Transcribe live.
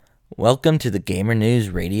Welcome to the Gamer News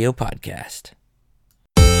Radio Podcast.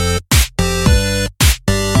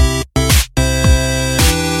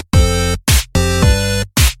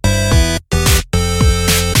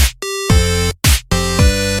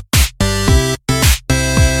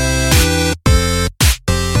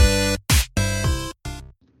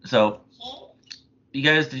 So, did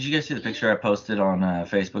you guys see the picture I posted on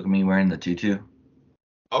Facebook of me wearing the tutu?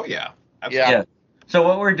 Oh, yeah. Absolutely. Yeah. So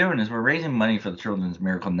what we're doing is we're raising money for the Children's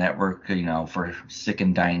Miracle Network, for sick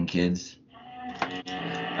and dying kids.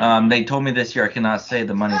 They told me this year I cannot say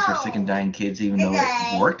the money's for sick and dying kids, even though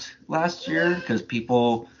it worked last year, because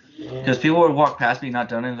people would walk past me not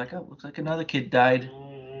donating, like, oh, looks like another kid died,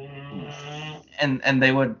 and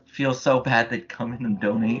they would feel so bad they'd come in and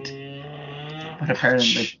donate. But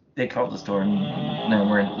apparently they called the store and they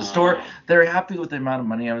were in the store. They were happy with the amount of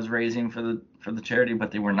money I was raising for the charity,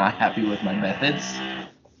 but they were not happy with my methods.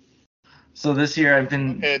 So this year I've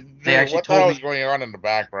been. They actually what the hell is going on in the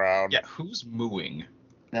background? Yeah, who's mooing?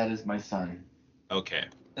 That is my son. Okay.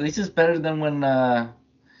 At least it's better than when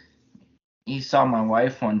he saw my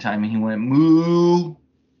wife one time and he went moo.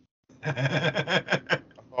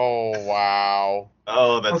 Oh wow.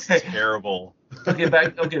 Oh, that's terrible. Okay,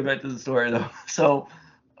 back to the story though. So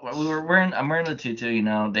I'm wearing the tutu,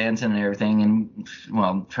 dancing and everything, and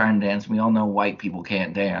trying to dance. We all know white people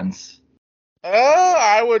can't dance.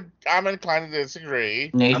 I'm inclined to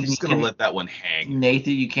disagree. Nathan, I'm just gonna let that one hang.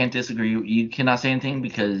 Nathan, you can't disagree. You cannot say anything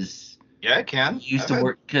because I can. You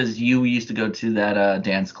used to go to that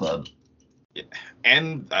dance club. Yeah,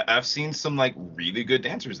 and I've seen some really good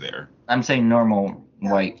dancers there. I'm saying normal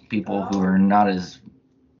white people who are not as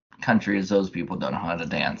country as those people don't know how to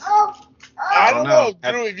dance. I don't know,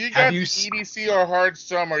 Drew. If you got EDC or Hard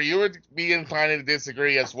Summer, you would be inclined to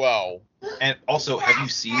disagree as well. And also, have you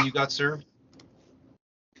seen You Got Served?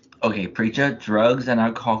 Okay, Preacher, drugs and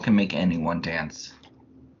alcohol can make anyone dance.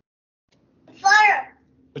 Fire!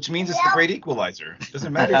 Which means it's the great equalizer.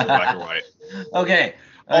 Doesn't matter if you're black or white. Okay.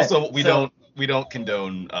 Also, we don't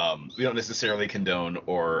condone. We don't necessarily condone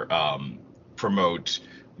or promote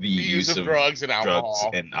the use of drugs and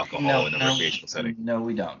alcohol in a recreational setting. No,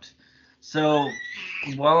 we don't. So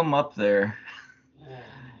while I'm up there,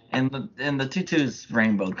 and the tutu's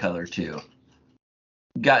rainbow color too.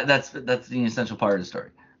 That's the essential part of the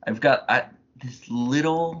story. I've got this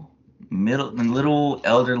little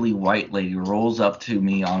elderly white lady rolls up to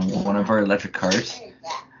me on one of our electric cars,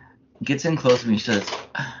 gets in close to me, says,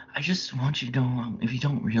 I just want you to know, if you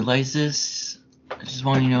don't realize this, I just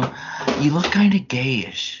want you to know, you look kind of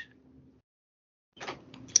gayish.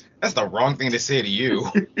 That's the wrong thing to say to you.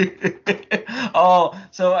 Oh,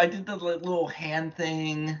 so I did the little hand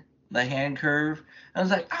thing, the hand curve. I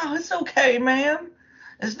was like, oh, it's okay, man.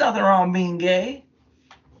 There's nothing wrong being gay.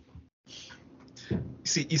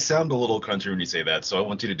 See, you sound a little country when you say that, so I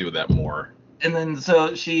want you to do that more. And then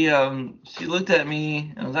so she looked at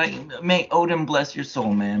me and was like, may Odin bless your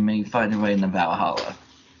soul, man. May you find your way in the Valhalla.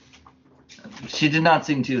 She did not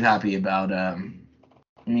seem too happy about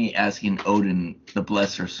me asking Odin to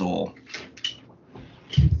bless her soul.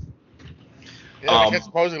 Yeah, because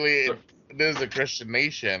supposedly it is a Christian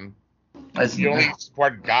nation. You only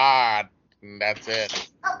support God, and that's it.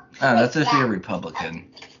 That's if you're a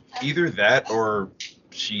Republican. Either that, or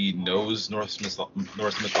she knows Norse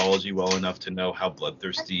mythology well enough to know how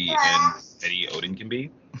bloodthirsty and petty Odin can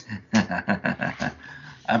be.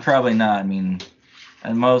 I'm probably not. I mean,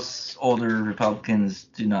 and most older Republicans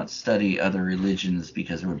do not study other religions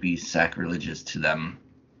because it would be sacrilegious to them.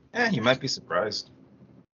 You might be surprised.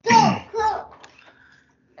 I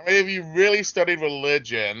mean, if you really studied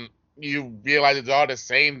religion, you realize it's all the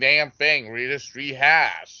same damn thing. We're just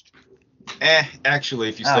rehashed. Actually,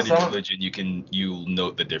 if you study religion, you'll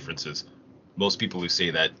note the differences. Most people who say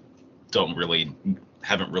that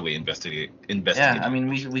haven't really investigated. Yeah, I mean,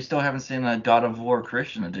 we still haven't seen a God of War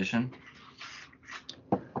Christian edition.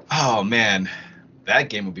 Oh man, that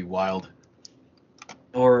game would be wild.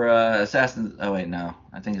 Or Assassin's. Oh wait, no.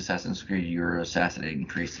 I think Assassin's Creed. You were assassinating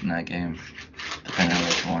priests in that game, depending on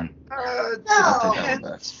which one.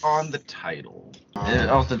 Depends on the title. It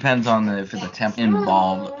also depends on if the temple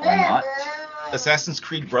involved or not. Assassin's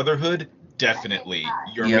Creed Brotherhood, definitely.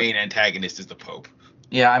 Your main antagonist is the Pope.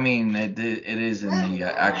 Yeah, I mean, it is in the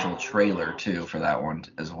actual trailer too for that one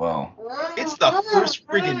as well. It's the first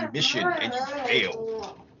friggin' mission, and you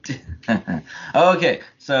failed. Okay,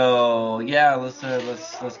 so yeah, let's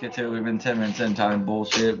get to it. We've been 10 minutes in talking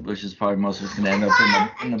bullshit, which is probably most of it's gonna end up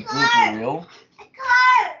in the blooper reel.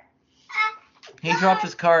 He dropped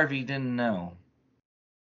his car if he didn't know.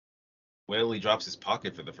 Well, he drops his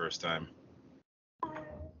pocket for the first time. What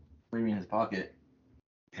do you mean his pocket?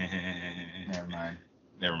 Never mind.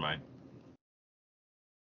 Never mind.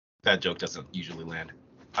 That joke doesn't usually land.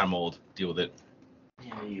 I'm old. Deal with it.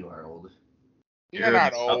 Yeah, you are old. You're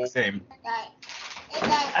not about old. the same.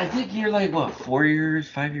 I think you're like, what, 4 years,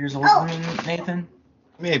 5 years older than Nathan?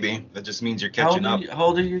 Maybe. That just means you're catching up. How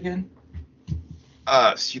old are you again?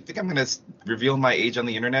 So you think I'm going to reveal my age on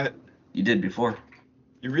the internet? You did before.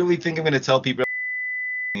 You really think I'm going to tell people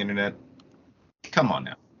on the internet? Come on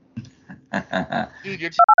now. Dude,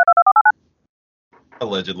 you're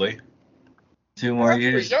Allegedly. 2 more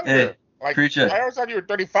years. younger. Hey, Like, Preacher. I always thought you were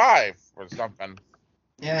 35 or something.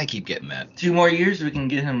 Yeah, I keep getting that. 2 more years, we can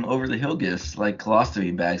get him over the hill gifts, like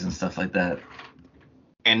colostomy bags and stuff like that.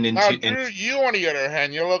 And Now, Drew, you on the other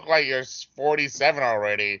hand, you look like you're 47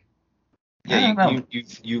 already. Yeah,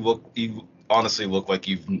 you honestly look like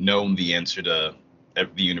you've known the answer to the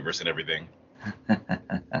universe and everything.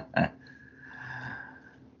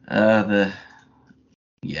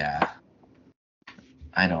 Yeah.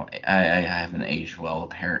 I haven't aged well,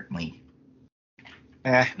 apparently.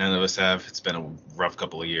 None of us have. It's been a rough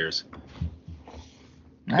couple of years.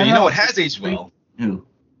 But you know what has aged well? Who?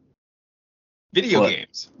 Video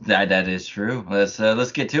games. That is true.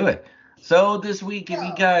 Let's get to it. So this week, if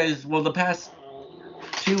you guys, the past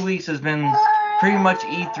 2 weeks has been pretty much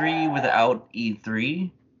E3 without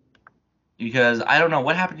E3, because I don't know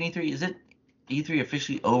what happened to E3. Is it E3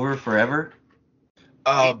 officially over forever?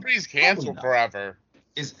 E3's canceled forever.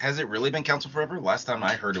 Has it really been canceled forever? Last time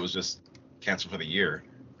I heard, it was just canceled for the year.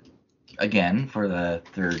 Again, for the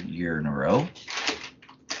 3rd year in a row.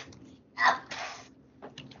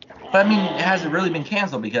 But I mean, it hasn't really been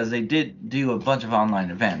canceled because they did do a bunch of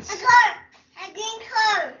online events.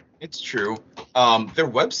 It's true. Their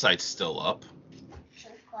website's still up.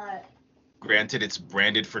 Granted, it's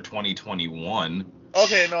branded for 2021.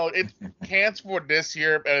 Okay, no, it's canceled for this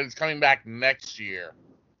year, but it's coming back next year.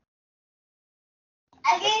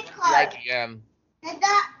 IGN.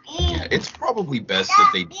 Yeah, it's probably best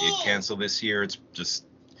that they did cancel this year. It's just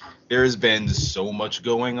there has been so much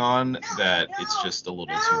going on that it's just a little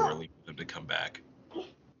too early for them to come back.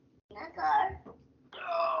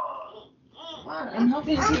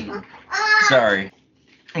 Sorry.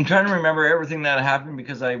 I'm trying to remember everything that happened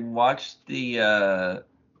because I watched the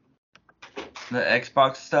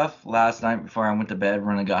Xbox stuff last night before I went to bed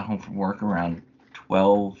when I got home from work around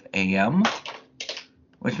 12 a.m.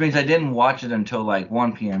 Which means I didn't watch it until like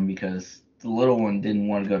 1 p.m. because the little one didn't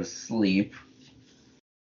want to go to sleep.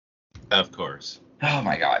 Of course. Oh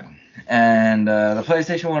my god. And the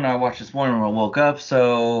PlayStation one I watched this morning when I woke up,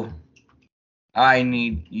 so I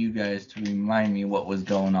need you guys to remind me what was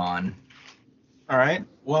going on. All right.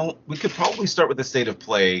 Well, we could probably start with the state of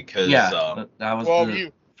play because that was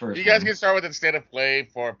the first. You guys can start with the state of play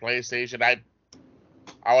for PlayStation.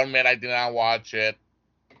 I'll admit I did not watch it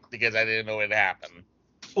because I didn't know it happened.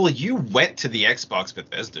 Well, you went to the Xbox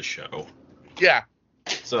Bethesda show. Yeah.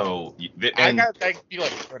 So I gotta thank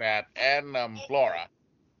Felix for that and Flora.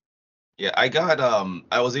 Yeah, I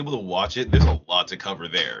was able to watch it. There's a lot to cover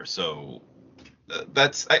there, so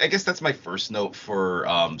I guess that's my first note for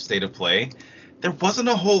state of play. There wasn't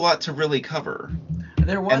a whole lot to really cover.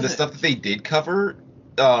 There wasn't. And the stuff that they did cover,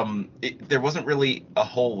 there wasn't really a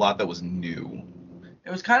whole lot that was new. It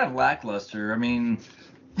was kind of lackluster. I mean,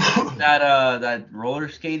 that roller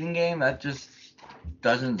skating game, that just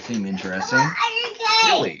doesn't seem interesting.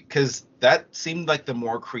 Really? Because that seemed like the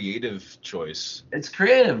more creative choice. It's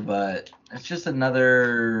creative, but it's just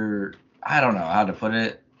another, I don't know how to put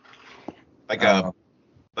it. Like a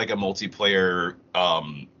multiplayer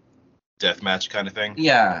deathmatch kind of thing.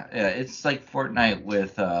 Yeah, it's like Fortnite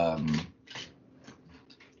with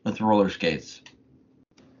roller skates.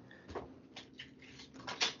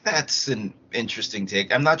 That's an interesting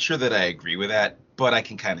take. I'm not sure that I agree with that, but I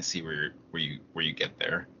can kind of see where you get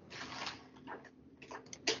there.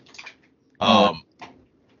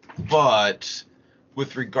 But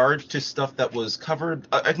with regard to stuff that was covered,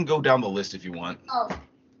 I can go down the list if you want. Oh.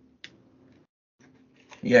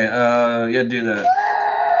 Yeah, do that.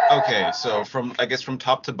 Okay, so from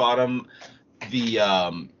top to bottom,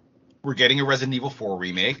 we're getting a Resident Evil 4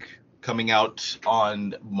 remake coming out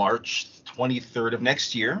on March 23rd of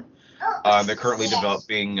next year. They're currently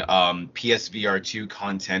developing PSVR 2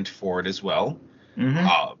 content for it as well.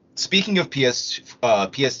 Mm-hmm. Speaking of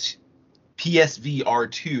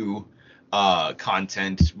PSVR 2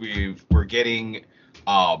 content, we're getting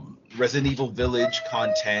Resident Evil Village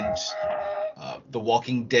content, The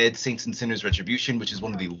Walking Dead Saints and Sinners Retribution, which is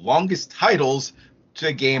one of the longest titles to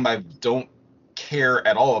a game I don't care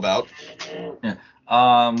at all about. Yeah.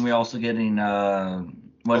 We also getting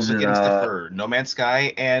What is Also it? Getting Stuff for No Man's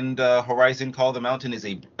Sky and Horizon Call of the Mountain is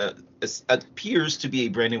appears to be a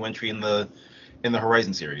brand new entry in the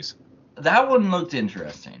Horizon series. That one looked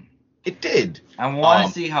interesting. It did. I want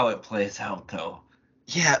to see how it plays out, though.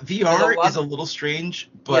 Yeah, VR is a little strange,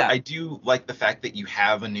 but I do like the fact that you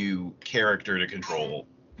have a new character to control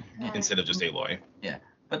instead of just Aloy. Yeah,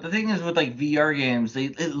 but the thing is with like VR games,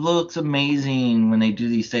 it looks amazing when they do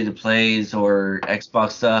these state of plays or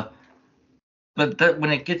Xbox stuff. But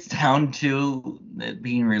when it gets down to it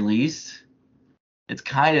being released, it's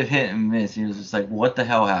kind of hit and miss. You're just like, what the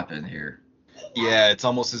hell happened here? Yeah, it's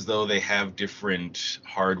almost as though they have different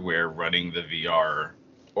hardware running the VR,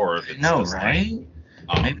 or if it's just right?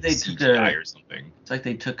 Like, maybe they CGI took or something. It's like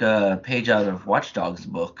they took a page out of Watch Dogs'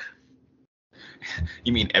 book.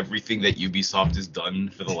 You mean everything that Ubisoft has done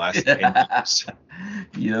for the last 10 years?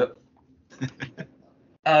 Yep.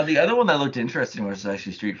 The other one that looked interesting was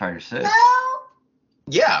actually Street Fighter 6.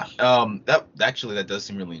 Yeah, that does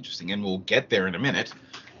seem really interesting, and we'll get there in a minute.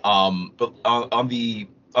 But on the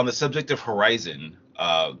subject of Horizon,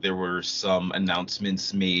 there were some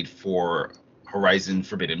announcements made for Horizon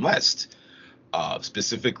Forbidden West.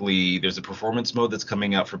 Specifically, there's a performance mode that's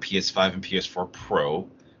coming out for PS5 and PS4 Pro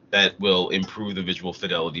that will improve the visual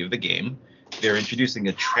fidelity of the game. They're introducing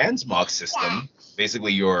a transmog system.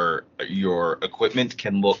 Basically, your equipment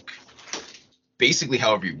can look basically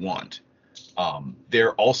however you want.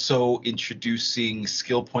 They're also introducing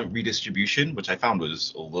skill point redistribution, which I found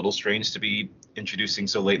was a little strange to be introducing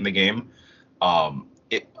so late in the game.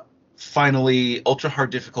 Finally, ultra hard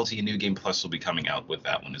difficulty and New Game Plus will be coming out with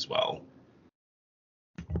that one as well.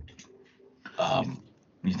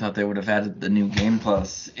 You thought they would have added the New Game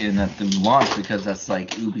Plus in at the launch because that's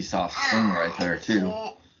like Ubisoft's thing right there too.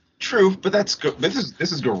 True, but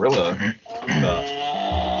this is Guerrilla.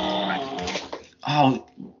 Oh,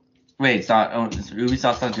 wait, it's not. Oh,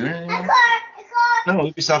 Ubisoft's not doing it anymore? No,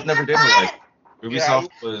 Ubisoft never did it. Ubisoft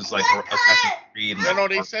was like Assassin's Creed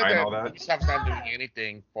and they said and that all that. Ubisoft's not doing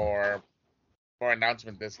anything for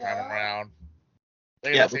announcement this time around.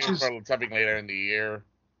 Which is for something later in the year.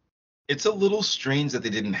 It's a little strange that they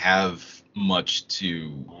didn't have much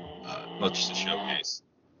to showcase.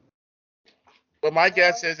 But my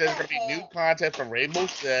guess is there's going to be new content for Rainbow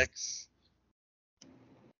Six,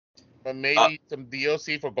 but maybe some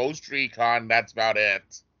DLC for Ghost Recon. That's about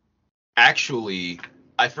it. Actually,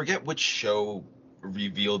 I forget which show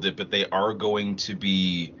revealed it, but they are going to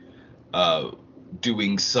be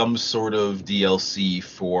doing some sort of DLC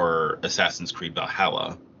for Assassin's Creed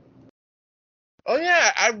Valhalla. Oh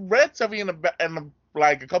yeah, I read something in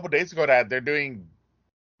like a couple days ago that they're doing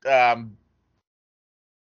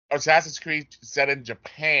Assassin's Creed set in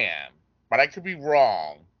Japan, but I could be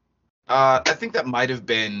wrong. I think that might have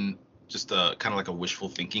been just a kind of like a wishful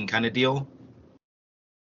thinking kind of deal.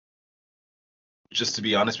 Just to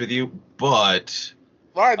be honest with you, but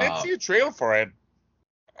well, I did see a trailer for it,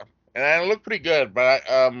 and it looked pretty good. But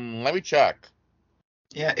let me check.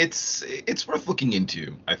 Yeah, it's worth looking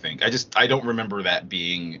into, I think. I don't remember that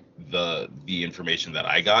being the information that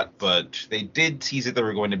I got, but they did tease that they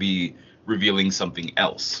were going to be revealing something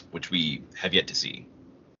else, which we have yet to see.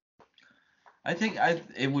 I think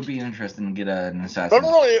it would be interesting to get an Assassin's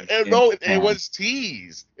No, it was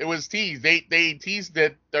teased. It was teased. They teased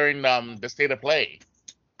it during the State of Play.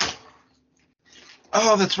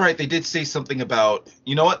 Oh, that's right. They did say something about,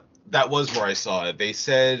 you know what? That was where I saw it. They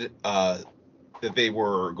said that they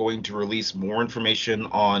were going to release more information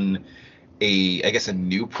on a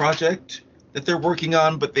new project that they're working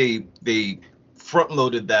on, but they front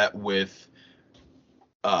loaded that with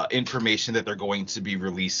information that they're going to be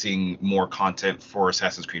releasing more content for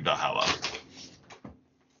Assassin's Creed Valhalla.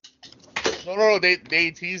 No, they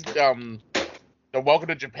teased the Welcome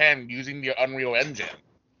to Japan using the Unreal Engine.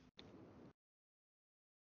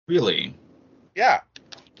 Really? Yeah.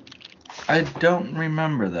 I don't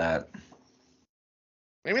remember that.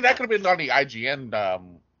 Maybe that could have been on the IGN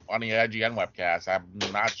webcast. I'm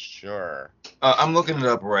not sure. I'm looking it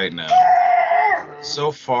up right now.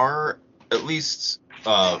 So far, at least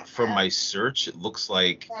from my search, it looks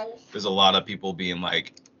like there's a lot of people being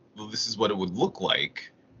like, well, this is what it would look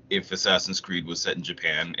like if Assassin's Creed was set in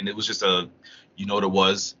Japan. And it was just you know what it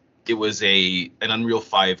was? It was an Unreal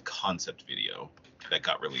 5 concept video that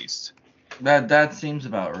got released. That seems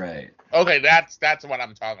about right. Okay, that's what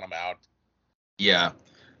I'm talking about. Yeah.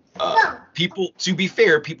 To be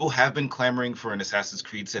fair, people have been clamoring for an Assassin's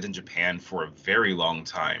Creed set in Japan for a very long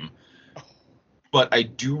time. But I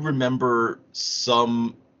do remember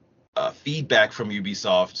some feedback from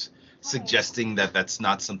Ubisoft suggesting that that's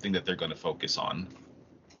not something that they're going to focus on.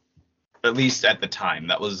 At least at the time.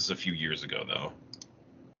 That was a few years ago, though.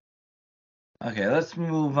 Okay, let's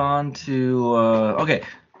move on to okay.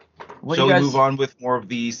 What do Shall you we guys? move on with more of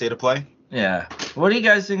the state of play? Yeah. What do you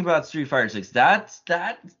guys think about Street Fighter 6? That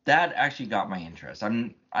actually got my interest.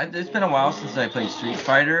 It's been a while since I played Street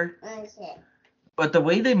Fighter, but the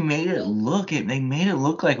way they made it look, they made it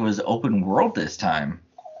look like it was open world this time,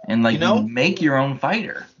 and like You know, make your own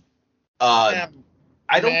fighter. I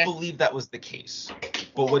don't Meh. believe that was the case.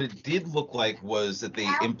 But what it did look like was that they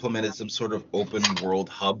implemented some sort of open world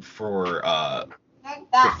hub for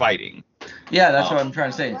fighting. Yeah, that's what I'm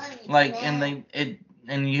trying to say. Like,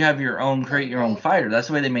 and you have your own create your own fighter. That's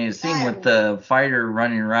the way they made it seem with the fighter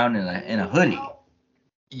running around in a hoodie.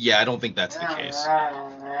 Yeah, I don't think that's the case.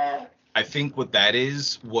 I think what that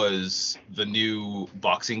was the new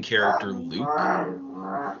boxing character Luke,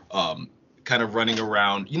 kind of running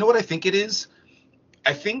around. You know what I think it is?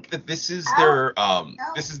 I think that this is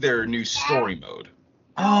their new story mode.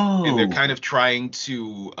 Oh. And they're kind of trying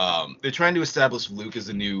to establish Luke as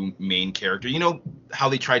a new main character. You know how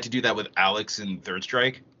they tried to do that with Alex in Third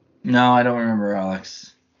Strike? No, I don't remember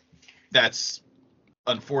Alex. That's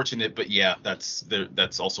unfortunate, but yeah,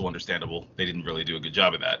 that's also understandable. They didn't really do a good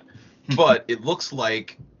job of that. But it looks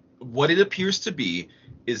like what it appears to be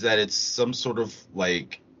is that it's some sort of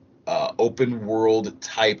like open world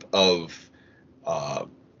type of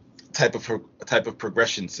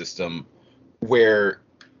progression system where,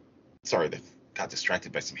 sorry, I got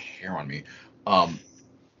distracted by some hair on me.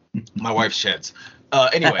 My wife sheds.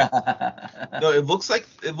 Anyway, no, it looks like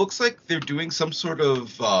they're doing some sort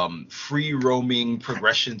of free roaming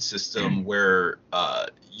progression system where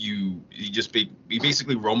you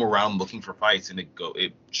basically roam around looking for fights, and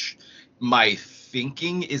my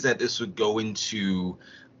thinking is that this would go into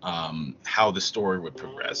how the story would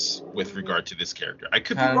progress with regard to this character. I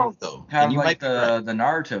could be wrong though. Kind of like the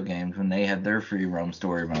Naruto games when they had their free roam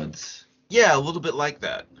story modes. Yeah, a little bit like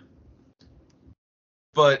that.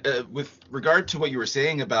 But with regard to what you were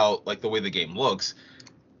saying about like the way the game looks,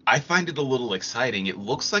 I find it a little exciting. It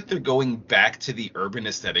looks like they're going back to the urban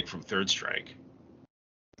aesthetic from Third Strike.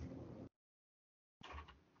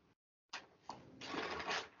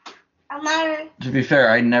 To be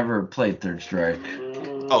fair, I never played Third Strike.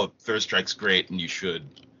 Oh, Third Strike's great, and you should.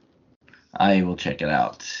 I will check it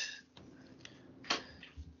out.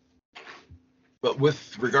 But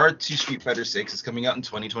with regard to Street Fighter 6, it's coming out in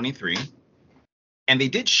 2023. And they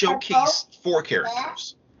did showcase 4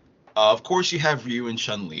 characters. Of course, you have Ryu and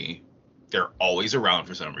Chun-Li. They're always around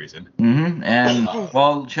for some reason. Mm-hmm. And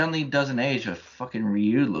while Chun-Li doesn't age, but fucking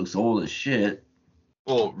Ryu looks old as shit.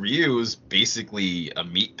 Well, Ryu is basically a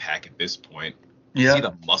meat pack at this point. Yeah. See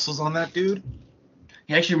the muscles on that dude?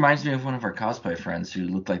 He actually reminds me of one of our cosplay friends who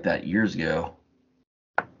looked like that years ago.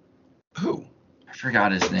 Who? I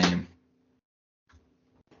forgot his name.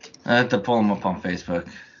 I have to pull him up on Facebook.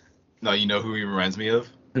 No, you know who he reminds me of?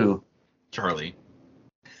 Who? Charlie.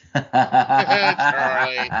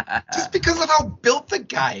 Charlie. Just because of how built the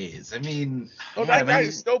guy is. I mean... Oh, that guy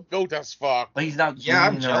is still built as fuck. But he's not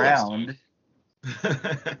I'm moving jealous, around.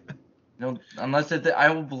 No, unless I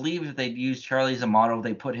will believe if they'd use Charlie as a model,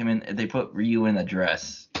 they put Ryu in a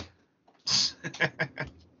dress.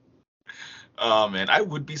 Oh man, I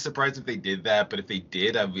would be surprised if they did that, but if they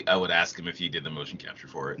did, I would ask him if he did the motion capture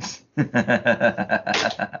for it. So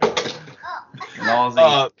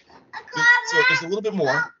there's a little bit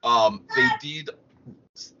more.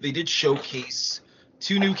 They did showcase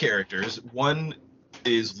 2 new characters. One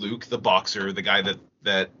is Luke, the boxer, the guy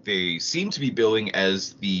that they seem to be billing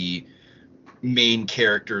as the main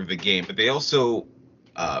character of the game, but they also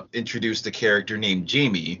introduced a character named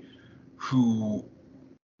Jamie, who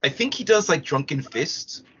I think he does like Drunken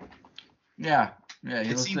Fist. Yeah,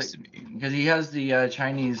 it seems to me because he has the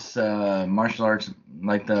Chinese martial arts,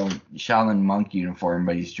 like the Shaolin monk uniform,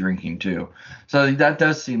 but he's drinking too. So that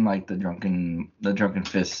does seem like the Drunken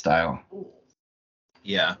Fist style.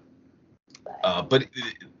 Yeah, but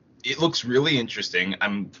it looks really interesting.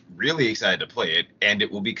 I'm really excited to play it, and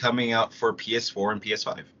it will be coming out for PS4 and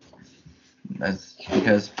PS5. That's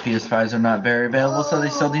because PS5s are not very available, so they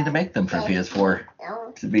still need to make them for PS4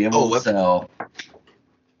 to be able to sell.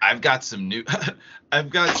 I've got some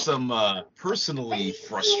personally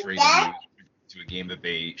frustrating news to a game that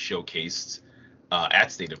they showcased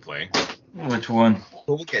at State of Play. Which one? Well,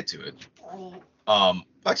 we'll get to it.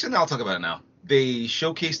 Actually, no, I'll talk about it now. They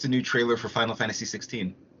showcased a new trailer for Final Fantasy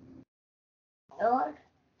 16.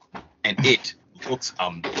 And it looks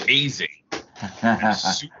amazing. I'm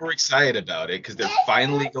super excited about it because they're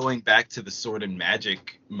finally going back to the sword and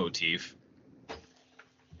magic motif.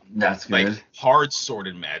 That's good. Like hard sword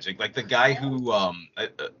and magic. Like the guy who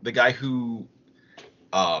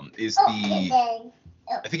is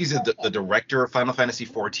I think he's the director of Final Fantasy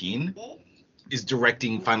 14, is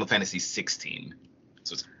directing Final Fantasy 16.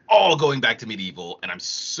 So it's all going back to medieval, and I'm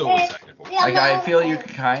so excited for it. Like, I feel you're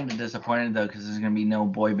kind of disappointed, though, because there's going to be no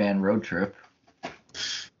boy band road trip.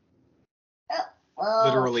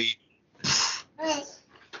 Literally.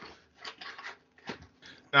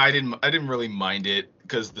 No, I didn't really mind it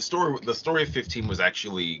because the story of 15 was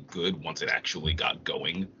actually good once it actually got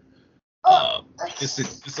going.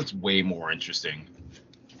 This looks way more interesting.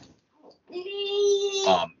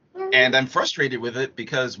 And I'm frustrated with it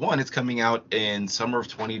because one, it's coming out in summer of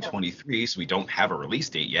 2023, so we don't have a release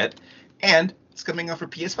date yet, and it's coming out for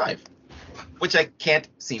PS5, which I can't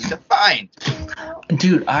seem to find.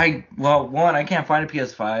 Dude, I can't find a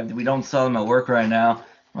PS5. We don't sell them at work right now.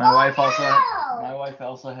 My wife also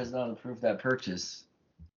has not approved that purchase.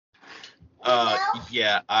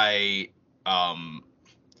 Yeah, I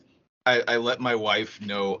let my wife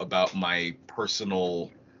know about my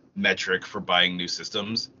personal metric for buying new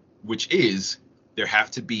systems, which is there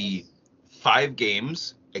have to be 5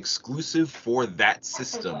 games exclusive for that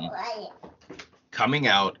system coming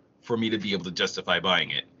out for me to be able to justify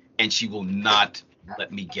buying it, and she will not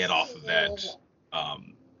let me get off of that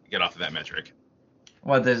metric.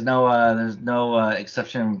 What? There's no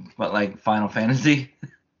exception, but like Final Fantasy.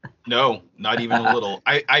 No, not even a little.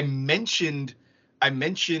 I mentioned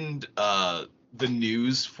the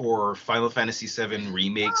news for Final Fantasy VII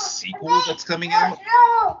Remake sequel that's coming out,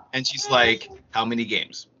 and she's like, "How many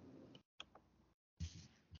games?"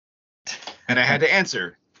 And I had to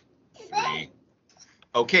answer, 3.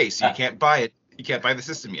 Okay, so you can't buy it. You can't buy the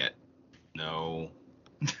system yet. No.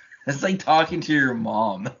 It's like talking to your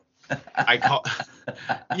mom.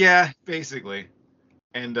 Yeah, basically.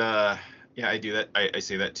 And yeah, I do that. I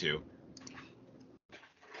say that too.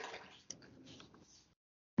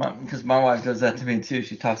 Because my wife does that to me too.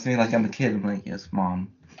 She talks to me like I'm a kid. I'm like, yes,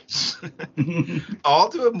 mom. I'll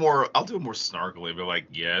do it more snarkily, but like,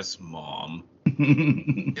 yes, mom.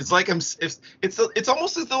 It's like it's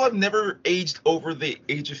almost as though I've never aged over the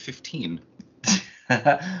age of 15.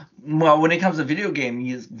 Well, when it comes to video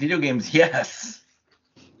games, yes.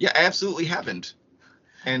 Yeah, I absolutely haven't.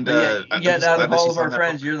 And out of all of our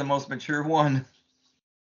friends, you're the most mature one.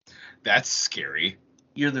 That's scary.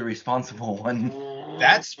 You're the responsible one.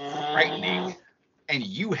 That's frightening. And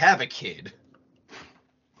you have a kid.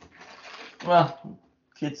 Well,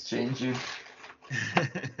 kids change you.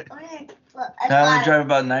 I only drive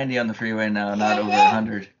about 90 on the freeway now, not over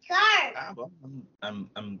 100. Well,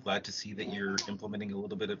 I'm glad to see that you're implementing a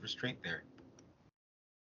little bit of restraint there.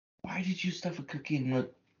 Why did you stuff a cookie in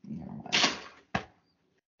what?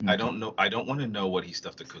 I don't know. I don't want to know what he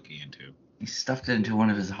stuffed a cookie into. He stuffed it into one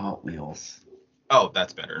of his Hot Wheels. Oh,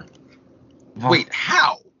 that's better. Well, wait,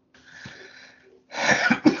 how?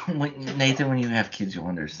 Nathan, when you have kids, you'll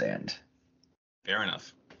understand. Fair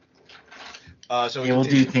enough. So they will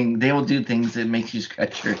do things that make you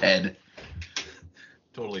scratch your head.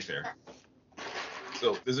 Totally fair.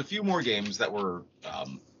 So there's a few more games that were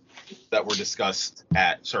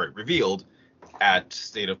revealed at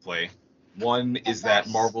State of Play. One is that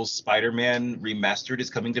Marvel's Spider-Man Remastered is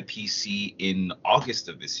coming to PC in August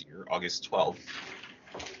of this year, August 12th.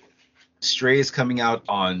 Stray is coming out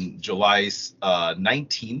on July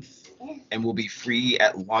 19th and will be free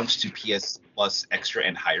at launch to PS Plus Extra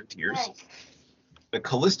and higher tiers. The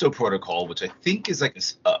Callisto Protocol, which I think is like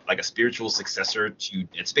a spiritual successor to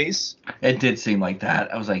Dead Space. It did seem like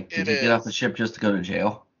that. I was like, did you get off the ship just to go to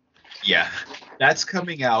jail? Yeah, that's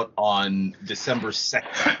coming out on December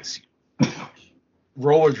 2nd this year.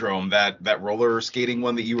 Rollerdrome, that roller skating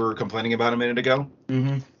one that you were complaining about a minute ago.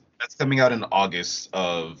 Mm-hmm. That's coming out in August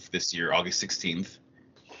of this year, August 16th.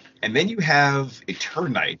 And then you have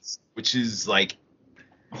Eternights, which is like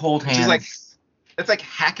Hold Hands. It's like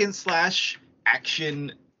hack and slash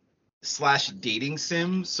action / dating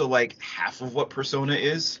sim. So like half of what Persona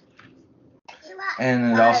is.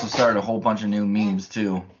 And it also started a whole bunch of new memes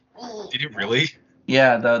too. Did it really?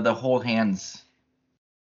 Yeah, the Hold Hands.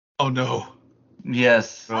 Oh no.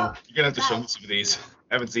 Yes. Well, you're gonna have to show me some of these.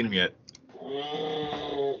 I haven't seen them yet.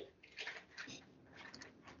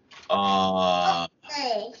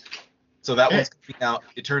 So that one's coming out.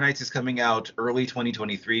 Eternights is coming out early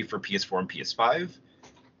 2023 for PS4 and PS5.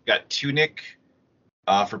 Got Tunic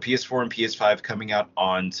for PS4 and PS5 coming out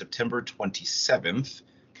on September 27th.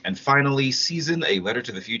 And finally, Season, A Letter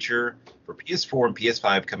to the Future for PS4 and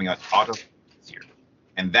PS5 coming out autumn this year.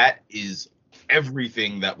 And that is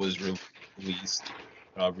everything that was revealed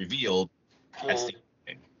at State of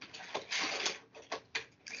Play.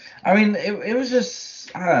 I mean, it was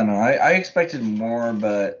just, I don't know. I expected more,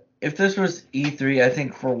 but if this was E3, I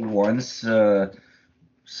think for once,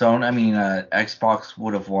 Xbox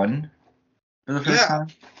would have won for the first time.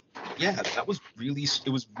 Yeah, it was really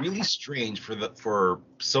strange for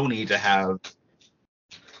Sony to have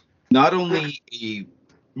not only a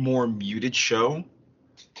more muted show,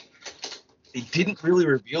 they didn't really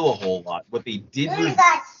reveal a whole lot. What they did reveal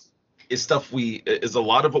is a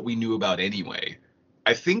lot of what we knew about anyway.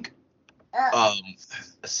 I think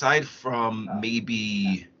aside from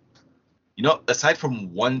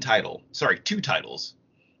two titles,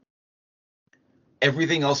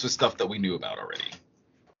 everything else was stuff that we knew about already.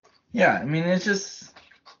 Yeah, I mean, it's just,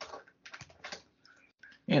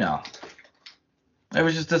 it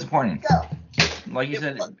was just disappointing. Like you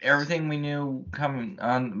said, everything we knew coming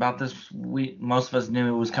on about this, most of us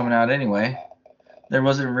knew it was coming out anyway. There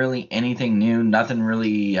wasn't really anything new, nothing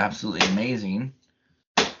really absolutely amazing.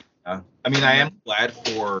 I am glad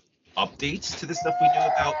for updates to the stuff we knew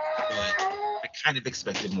about, but I kind of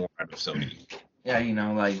expected more out of Sony. Yeah,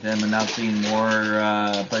 like them announcing more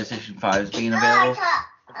PlayStation 5s being available.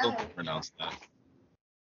 They'll announce that.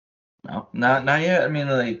 No, not yet. I mean,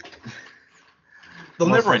 like, they'll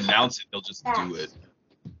never announce it. They'll just do it.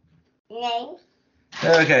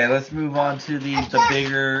 Okay, let's move on to the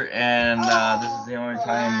bigger, and this is the only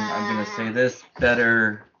time I'm gonna say this,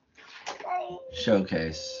 better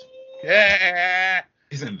showcase. Yeah.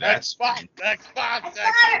 Isn't that Xbox?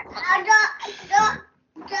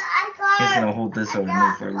 He's gonna hold this over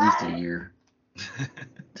me for at least a year,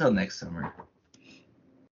 until next summer.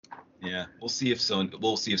 Yeah, we'll see if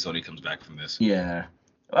Sony comes back from this. Yeah.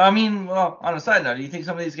 On a side note, do you think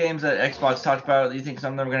some of these games that Xbox talked about, do you think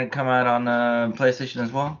some of them are going to come out on PlayStation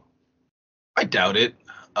as well? I doubt it.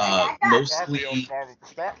 Mostly.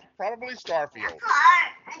 Probably Starfield.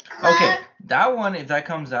 Okay, that one, if that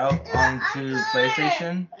comes out onto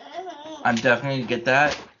PlayStation, I'm definitely going to get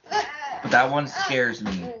that. But that one scares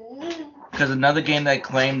me. Because another game that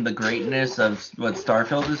claimed the greatness of what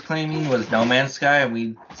Starfield is claiming was No Man's Sky, and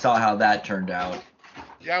we saw how that turned out.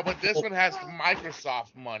 Yeah, but this one has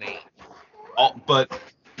Microsoft money. But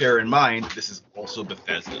bear in mind, this is also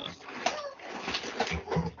Bethesda.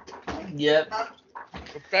 Yep.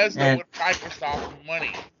 Bethesda with Microsoft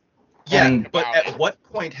money. Yeah, but at what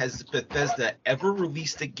point has Bethesda ever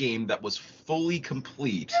released a game that was fully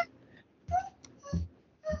complete?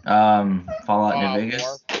 Fallout New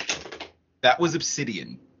Vegas? That was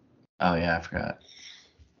Obsidian. Oh, yeah, I forgot.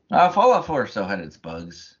 Fallout 4 still had its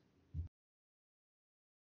bugs.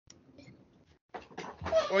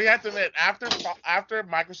 Well, you have to admit, after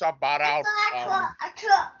Microsoft bought out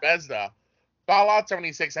Bethesda, Fallout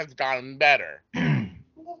 76 has gotten better.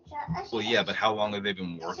 Well, yeah, but how long have they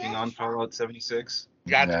been working on Fallout 76?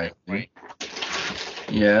 Exactly.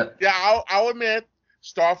 Yeah. Yeah, I'll admit,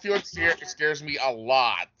 Starfield scares me a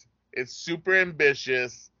lot. It's super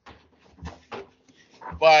ambitious,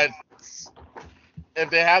 but if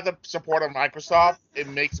they have the support of Microsoft, it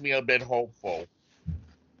makes me a bit hopeful.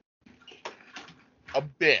 A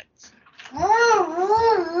bit.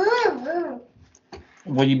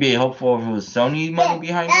 Would you be hopeful if it was Sony money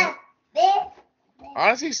behind it?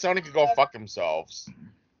 Honestly, Sony could go fuck themselves.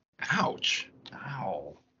 Ouch.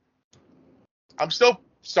 Ow. I'm still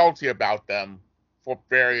salty about them for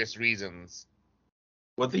various reasons.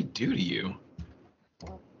 What'd they do to you?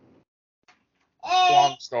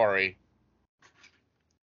 Long story.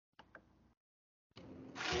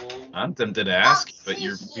 I'm tempted to ask, but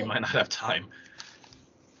we might not have time.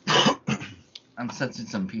 I'm sensing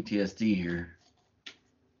some PTSD here.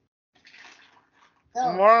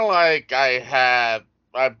 More like I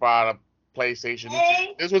bought a PlayStation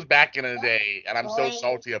 2. This was back in the day, and I'm still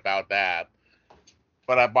salty about that.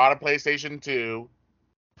 But I bought a PlayStation 2.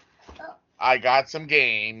 I got some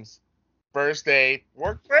games. First day,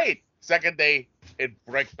 worked great. Second day, it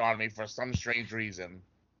bricked on me for some strange reason.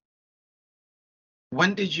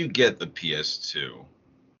 When did you get the PS2?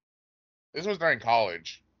 This was during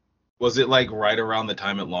college. Was it like right around the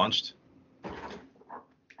time it launched?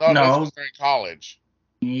 No. This was during college.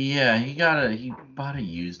 Yeah, he bought a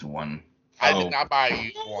used one. I did not buy a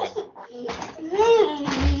used one.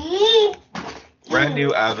 Brand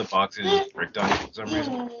new out of the box and just bricked on it for some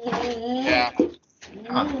reason. Yeah.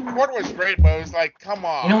 The port was great, but it was like, come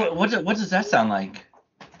on. You know what does that sound like?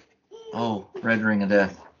 Oh, Red Ring of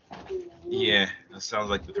Death. Yeah, that sounds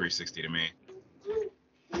like the 360 to me.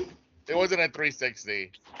 It wasn't a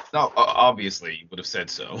 360. No, obviously you would have said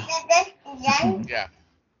so. Yeah.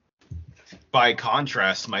 By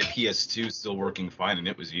contrast, my PS2 is still working fine and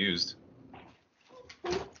it was used.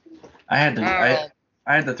 I had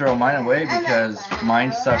to throw mine away because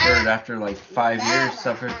mine suffered after like 5 years,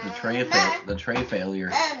 suffered the tray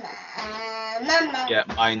failure. Yeah,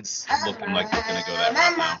 mine's looking like they're gonna go that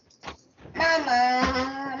route now.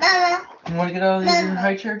 You want to get out of your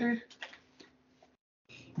high chair, dude?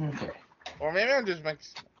 Okay. Or maybe I'm just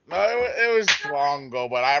mixed. No, it was long ago,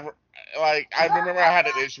 but I remember I had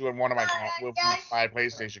an issue with with my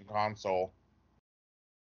PlayStation console.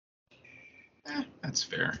 That's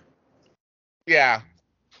fair. Yeah.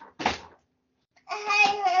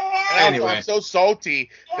 Anyway. I'm so salty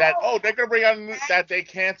that they're gonna bring out that they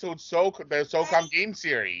canceled the SOCOM game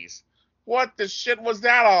series. What the shit was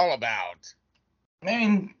that all about? I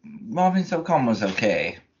mean, Marvin SOCOM was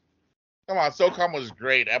okay. Come on, SOCOM was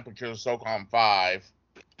great up until SOCOM 5.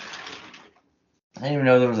 I didn't even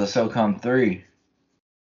know there was a SOCOM 3.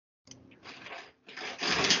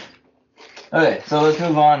 Okay, so let's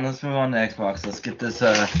move on. Let's move on to Xbox. Let's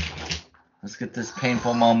get this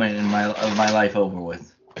painful moment in my life over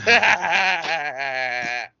with.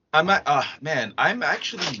 I'm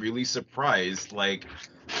actually really surprised. Like,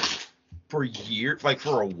 for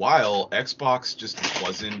a while, Xbox just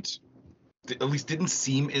wasn't, at least didn't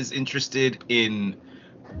seem as interested in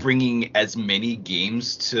bringing as many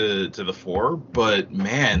games to the fore. But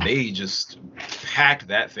man, they just packed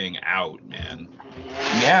that thing out, man.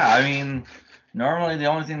 Yeah, I mean, normally the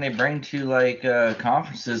only thing they bring to like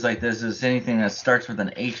conferences like this is anything that starts with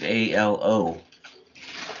an HALO.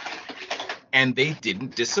 And they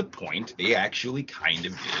didn't disappoint. They actually kind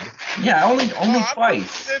of did. Yeah, only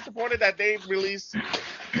twice. I'm disappointed that they released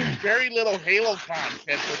very little Halo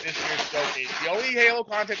content for this year's showcase. The only Halo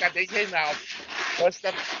content that they came out was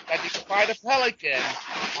that you could find a Pelican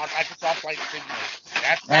on Microsoft Flight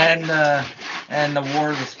Simulator. And the War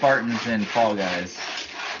of the Spartans in Fall Guys.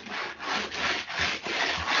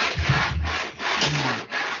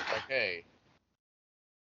 Okay.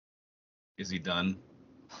 Is he done?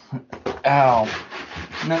 Ow.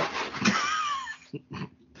 No.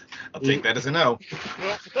 I'll take that as a no.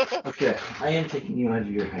 Okay, I am taking you out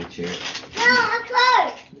of your high chair. No, I'm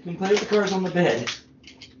close. You can play with the cards on the bed.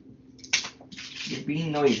 You're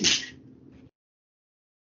being noisy.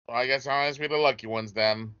 Well, I guess I'll be the lucky ones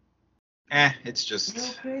then. It's just You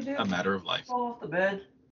okay, dude? a matter of life. Fall off the bed.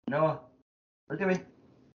 Noah, look at me.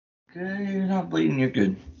 Good, you're not bleeding. You're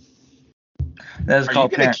good. That is Are you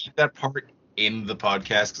called gonna parent. keep that part in the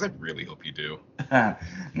podcast? Because I really hope you do.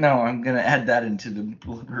 No, I'm gonna add that into the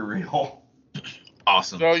blooper reel.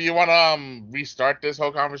 Awesome. So you want to restart this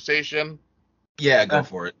whole conversation? Yeah, go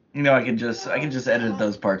for it. You know, I can just edit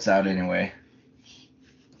those parts out anyway.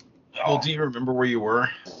 Well, do you remember where you were?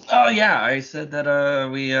 Oh yeah, I said that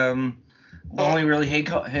we only really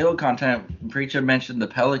Halo content. Preacher mentioned the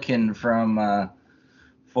Pelican from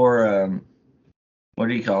for what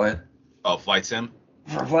do you call it? Oh, Flight Sim.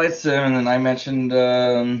 For Flight Sim, and then I mentioned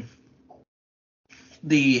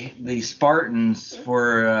the Spartans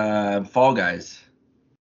for Fall Guys.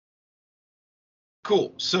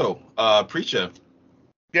 Cool. So, Preacher,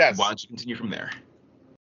 Yes. why don't you continue from there?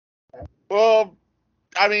 Well,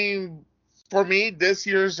 I mean, for me, this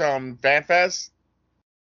year's FanFest,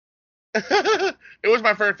 it was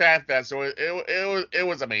my first FanFest, so it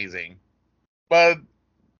was amazing. But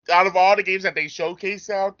out of all the games that they showcased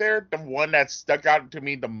out there, the one that stuck out to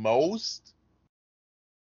me the most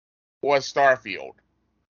was Starfield.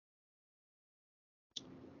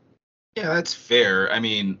 Yeah, that's fair. I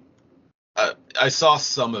mean, I saw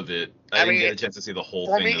some of it. I didn't get a chance to see the whole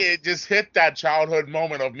For thing. me, it just hit that childhood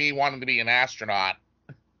moment of me wanting to be an astronaut.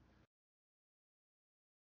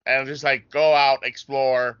 And just like go out,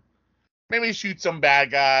 explore, maybe shoot some bad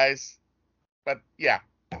guys. But yeah.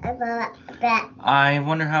 I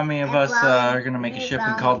wonder how many of us are gonna make a ship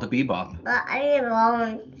and call it the Bebop. But I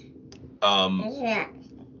won't.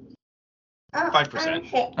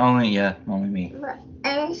 5%. Only me. No, I'm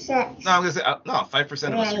gonna say no.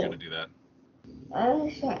 5% of us are gonna do that.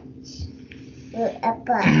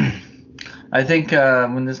 I think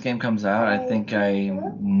when this game comes out, I think I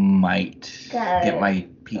might get my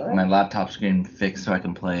laptop screen fixed so I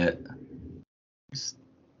can play it.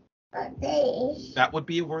 That would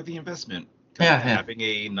be a worthy investment. Yeah. Having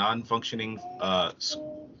a non-functioning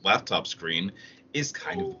laptop screen is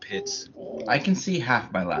kind of the pits. I can see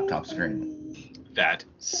half my laptop screen. That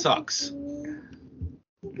sucks.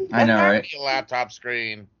 I know, right? A laptop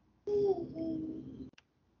screen.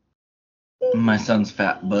 My son's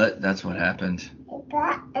fat butt. That's what happened.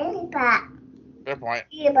 Good point.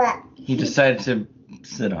 He decided to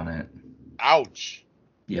sit on it. Ouch.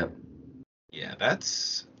 Yep. Yeah,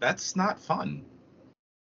 that's not fun.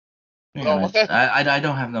 Yeah, I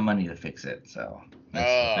don't have the money to fix it, so.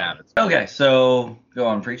 That's Okay, so go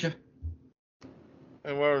on, Preacher.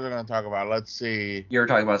 And what was I going to talk about? Let's see. You were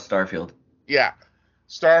talking about Starfield. Yeah.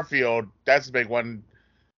 Starfield, that's a big one.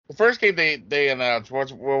 The first game they announced,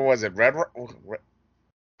 what was it? I don't know.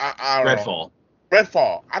 Redfall.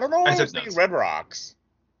 Redfall. I don't know why I I was took thinking notes. Red Rocks.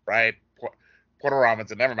 Right? Porter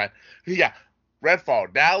Robinson, never mind. Yeah,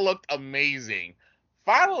 Redfall. That looked amazing.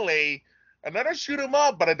 Finally, another shoot 'em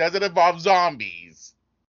up, but it doesn't involve zombies.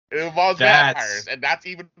 It involves vampires, and that's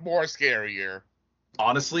even more scarier.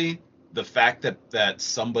 Honestly, the fact that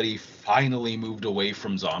somebody finally moved away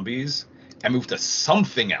from zombies and moved to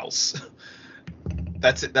something else,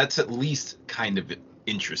 that's at least kind of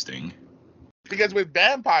interesting. Because with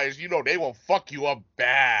vampires, they will fuck you up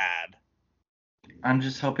bad. I'm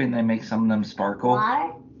just hoping they make some of them sparkle.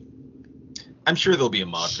 What? I'm sure there'll be a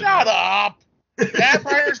mod for Shut that. up!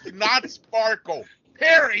 Vampires do not sparkle.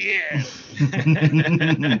 Period.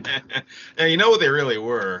 And you know what they really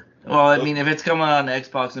were. Well, I mean, if it's coming on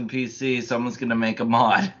Xbox and PC, someone's gonna make a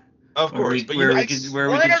mod. Of course, but where we I could swear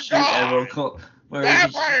to shoot and God, where we could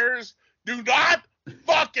shoot. Vampires do not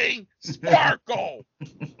fucking sparkle.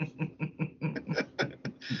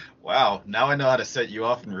 Wow, now I know how to set you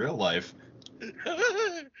off in real life.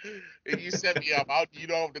 And you set me up. You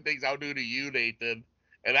know the things I'll do to you, Nathan.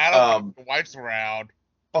 And I don't think the wife's around.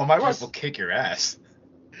 Oh, my wife will kick your ass.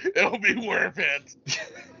 It'll be worth it.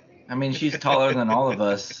 I mean, she's taller than all of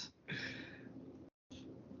us.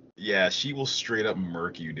 Yeah, she will straight up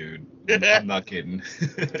murk you, dude. I'm not kidding.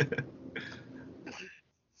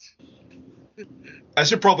 I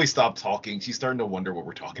should probably stop talking. She's starting to wonder what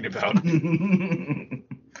we're talking about. Good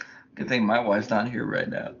thing my wife's not here right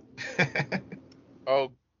now.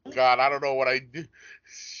 Oh, God, I don't know what I do.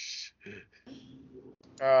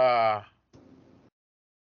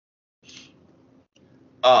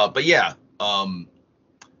 But yeah, Redfall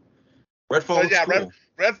looks cool.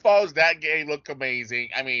 Redfall's that game looked amazing.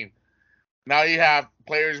 I mean, now you have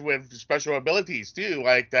players with special abilities too,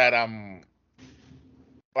 like that.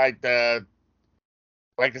 The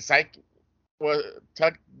psych, the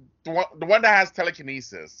one that has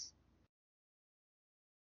telekinesis.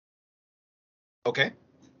 Okay.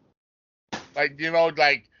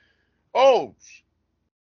 Oh,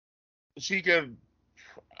 she could.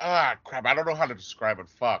 Crap! I don't know how to describe it.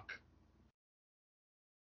 Fuck.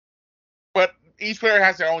 But each player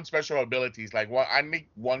has their own special abilities. Like I think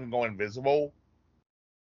one can go invisible.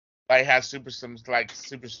 Like has super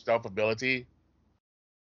stealth ability.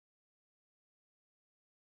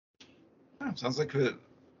 Sounds like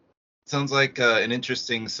an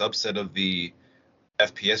interesting subset of the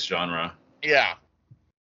FPS genre. Yeah.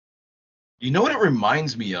 You know what it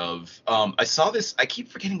reminds me of? I saw this. I keep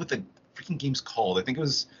forgetting what the freaking game's called. I think it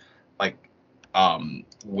was like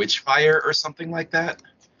Witchfire or something like that.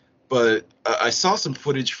 But I saw some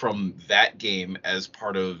footage from that game as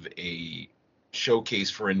part of a showcase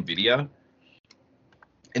for NVIDIA.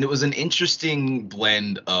 And it was an interesting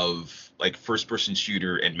blend of like first-person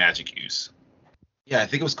shooter and magic use. Yeah, I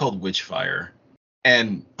think it was called Witchfire.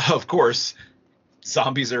 And of course,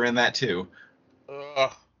 zombies are in that too.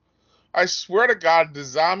 I swear to God, the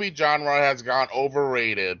zombie genre has gone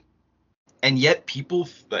overrated. And yet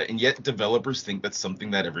developers think that's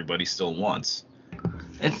something that everybody still wants.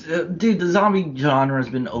 It's dude, the zombie genre has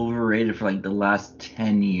been overrated for like the last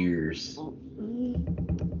 10 years.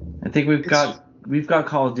 I think we've got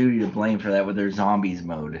Call of Duty to blame for that with their zombies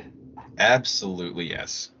mode. Absolutely,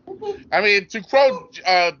 yes. I mean, to quote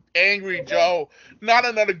Angry Joe, not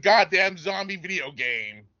another goddamn zombie video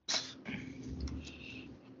game.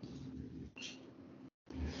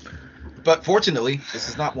 But fortunately, this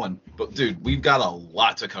is not one. But dude, we've got a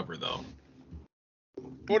lot to cover though.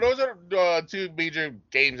 Well, those are the two major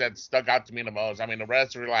games that stuck out to me the most. I mean, the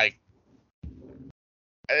rest were like,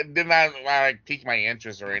 it did not like pique my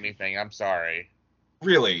interest or anything. I'm sorry.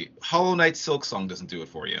 Really, Hollow Knight Silksong doesn't do it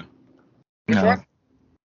for you. Which No. one?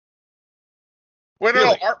 Wait,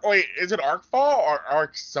 Really? wait, is it Arkfall or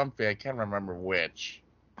Ark something? I can't remember which.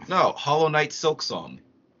 No, Hollow Knight Silksong.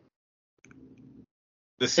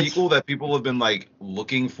 The sequel that people have been like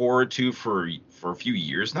looking forward to for a few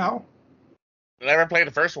years now. I never played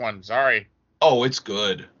the first one. Sorry. Oh, it's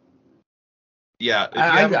good. Yeah, if you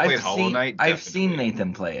haven't played Hollow Knight, I've seen definitely.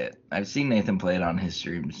 Nathan play it. I've seen Nathan play it on his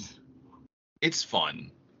streams. It's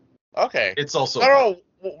fun. Okay. It's also No,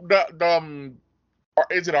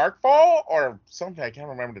 is it Arkfall or something? I can't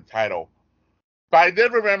remember the title. But I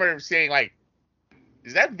did remember seeing like,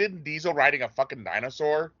 is that Vin Diesel riding a fucking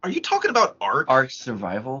dinosaur? Are you talking about Ark? Ark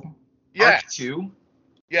Survival? Yes. Ark 2?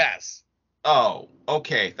 Yes. Oh,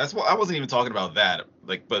 okay. That's what I wasn't even talking about that.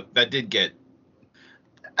 Like, but that did get.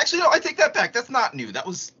 Actually, no, I take that back. That's not new. That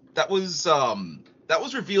was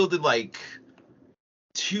revealed in like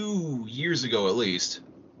 2 years ago at least.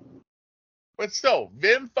 But still,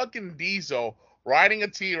 Vin fucking Diesel riding a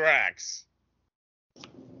T-Rex.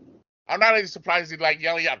 I'm not even surprised he's like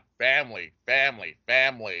yelling out, family, family,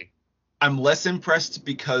 family. I'm less impressed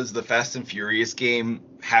because the Fast and Furious game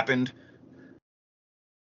happened,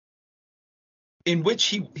 in which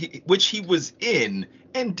he was in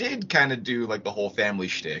and did kind of do like the whole family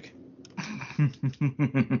shtick.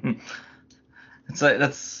 It's like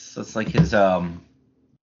that's like his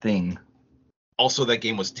thing. Also, that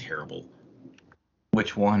game was terrible.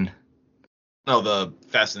 Which one? No, the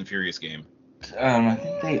Fast and Furious game. I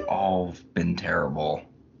think they all have been terrible.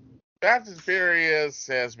 Fast and Furious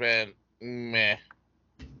has been meh.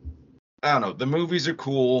 I don't know. The movies are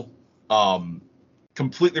cool,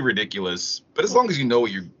 completely ridiculous, but as long as you know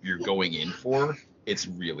what you're going in for, it's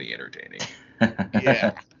really entertaining.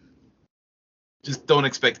 Yeah. Just don't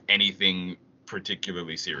expect anything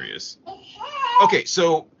particularly serious. Okay,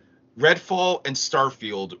 so Redfall and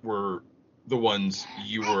Starfield were the ones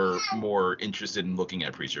you were more interested in looking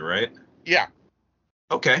at, Preacher, right? Yeah.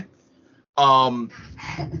 Okay.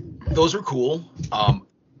 Those were cool.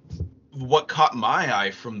 What caught my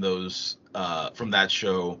eye from those from that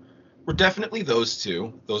show were definitely those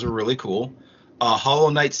two. Those were really cool. Hollow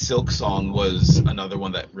Knight Silk Song was another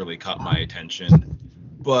one that really caught my attention.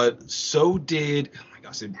 But so did, oh my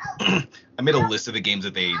gosh, I made a list of the games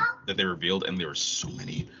that they revealed, and there were so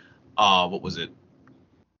many. What was it?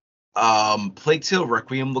 Plague Tale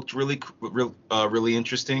Requiem looked really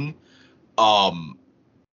interesting.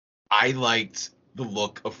 I liked the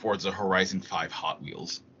look of Forza Horizon 5 Hot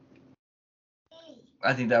Wheels.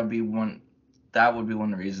 I think that would be one. That would be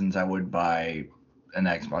one of the reasons I would buy an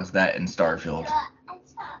Xbox. That and Starfield.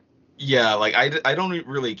 Yeah, like I don't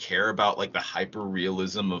really care about like the hyper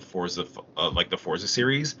realism of Forza, like the Forza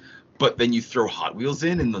series, but then you throw Hot Wheels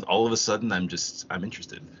in, and all of a sudden I'm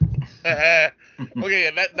interested. Okay,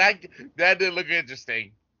 that did look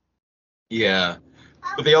interesting. Yeah,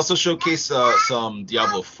 but they also showcase some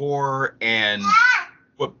Diablo 4, and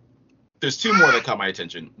there's two more that caught my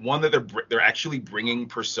attention. One that they're actually bringing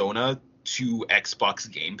Persona to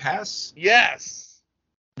Xbox Game Pass. Yes.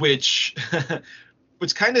 Which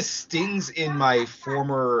kind of stings in my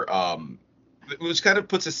former which kind of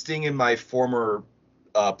puts a sting in my former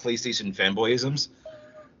PlayStation fanboyisms,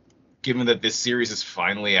 given that this series is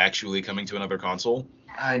finally actually coming to another console.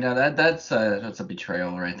 I know that's a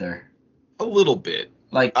betrayal right there. A little bit.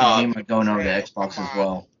 Like the game going over to Xbox as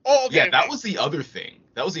well. Oh, okay. Yeah, that was the other thing.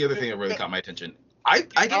 That really caught my attention.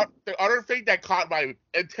 The other thing that caught my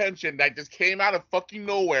attention that just came out of fucking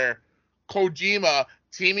nowhere, Kojima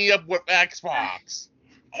teaming up with Xbox.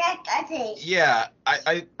 Yeah,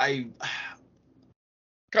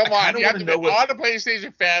 Come on, you have to know all the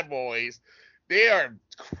PlayStation fanboys. They are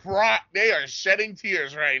shedding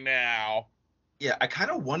tears right now. Yeah, I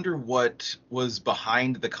kind of wonder what was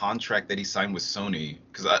behind the contract that he signed with Sony,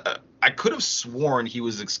 because I could have sworn he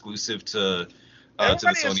was exclusive to the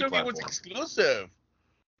Sony platform. He was exclusive,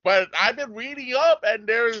 but I've been reading up, and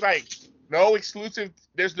there's like no exclusive.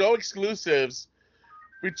 There's no exclusives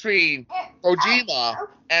between Kojima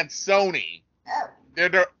and Sony.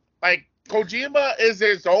 They're like Kojima is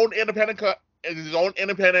his own independent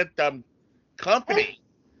company.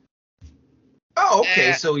 Oh,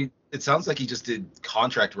 okay. So it sounds like he just did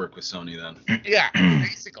contract work with Sony then. Yeah,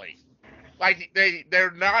 basically. Like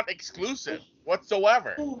they're not exclusive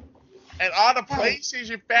whatsoever. And all the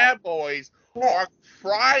PlayStation fanboys are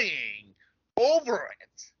crying over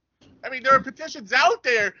it. I mean, there are petitions out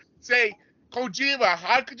there saying, Kojima,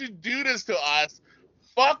 how could you do this to us?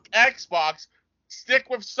 Fuck Xbox, stick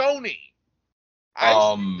with Sony.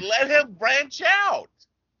 Let him branch out.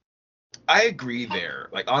 I agree there.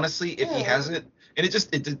 Like honestly, if he hasn't, and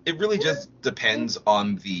it really just depends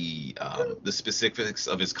on the specifics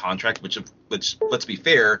of his contract, which let's be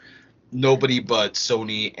fair, nobody but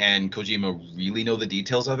Sony and Kojima really know the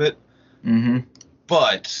details of it. Mm-hmm.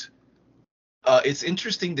 But it's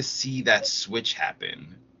interesting to see that switch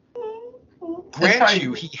happen. Grant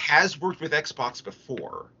you, he has worked with Xbox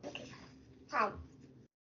before.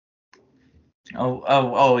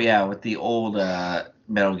 Oh yeah, with the old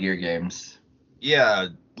Metal Gear games. Yeah,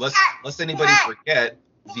 lest anybody forget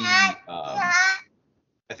the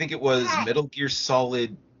I think it was Metal Gear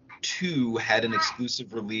Solid 2 had an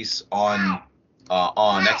exclusive release on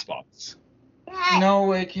Xbox.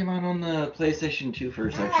 No, it came out on the PlayStation 2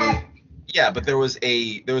 first, actually. Yeah, but there was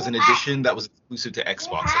an edition that was exclusive to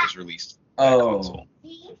Xbox that was released. Oh.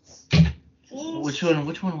 Which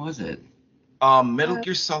one was it? Metal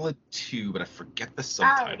Gear Solid 2, but I forget the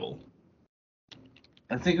subtitle.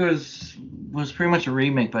 I think it was pretty much a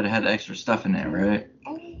remake, but it had extra stuff in it, right?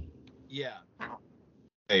 Yeah.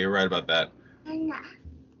 Yeah, you're right about that. You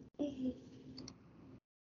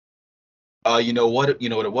know what? You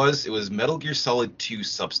know what it was? It was Metal Gear Solid 2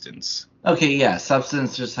 Substance, Okay, yeah,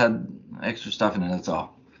 Substance just had extra stuff in it, that's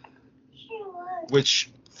all.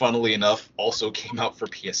 which, funnily enough, also came out for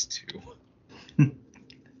PS2.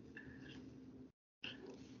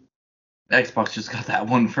 Xbox just got that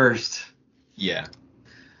one first. Yeah.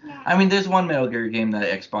 I mean, there's one Metal Gear game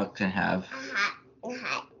that Xbox can have.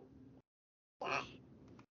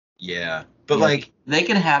 Yeah. But, Yeah, like, they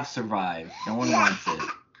can have Survive. No one wants it.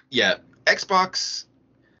 yeah, Xbox,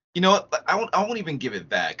 you know what? I won't even give it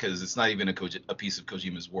that because it's not even a piece of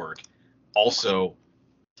Kojima's work. Also,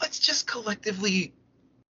 let's just collectively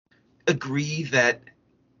agree that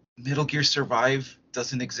Metal Gear Survive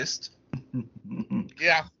doesn't exist.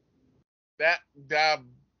 Yeah.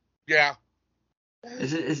 Yeah.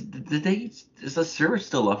 Is the server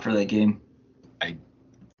still up for that game?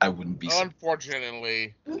 I wouldn't be.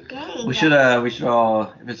 Unfortunately. We should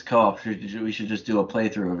all, if it's co-op, we should just do a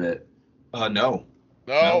playthrough of it. No.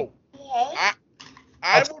 No.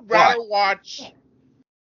 I would rather watch.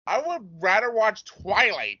 I would rather watch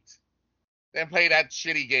Twilight than play that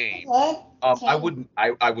shitty game. I wouldn't.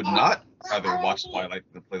 I would not rather watch Twilight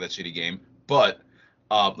than play that shitty game. But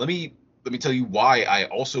let me tell you why I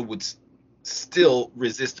also would still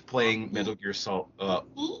resist playing Metal Gear Survive.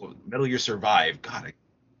 God, I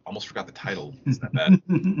almost forgot the title. It's that bad.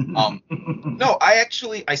 No, I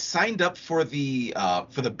signed up for the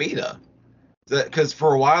beta. Because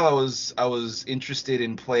for a while I was interested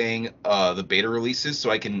in playing the beta releases so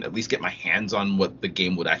I can at least get my hands on what the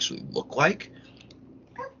game would actually look like.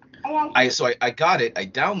 I got it, I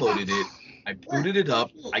downloaded it, I booted it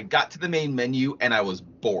up, I got to the main menu, and I was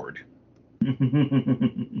bored.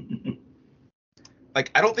 Like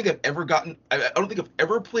I don't think I've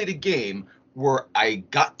ever played a game where I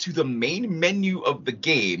got to the main menu of the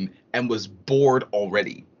game and was bored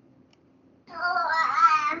already.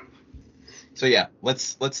 So yeah,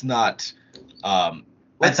 let's not. I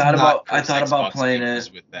thought about playing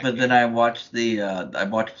it, but game. then I watched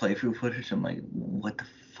playthrough footage. I'm like, what the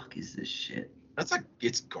fuck is this shit?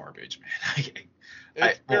 It's garbage, man.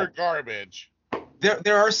 It's pure garbage.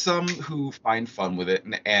 There are some who find fun with it,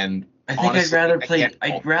 and I think honestly,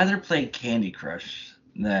 I'd rather play Candy Crush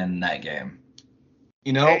than that game.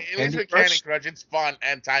 You know, At least with Candy Crush, it's fun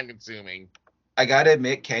and time consuming. I gotta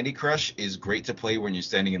admit, Candy Crush is great to play when you're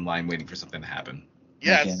standing in line waiting for something to happen.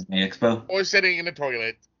 Yes. Like Anime Expo. Or sitting in the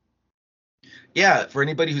toilet. Yeah, for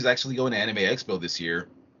anybody who's actually going to Anime Expo this year,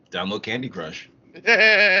 download Candy Crush.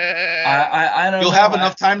 I don't know. You'll have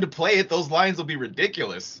enough time to play it. Those lines will be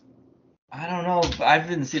ridiculous. I don't know. I've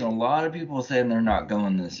been seeing a lot of people saying they're not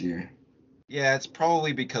going this year. Yeah, it's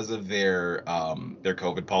probably because of their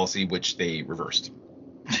COVID policy, which they reversed.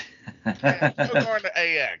 I'm still going to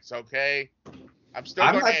AX, okay? I'm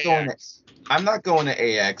not going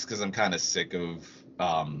to AX because I'm kind of sick of.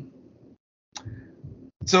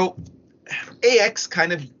 So, AX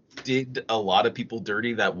kind of did a lot of people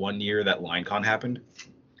dirty that one year that LineCon happened.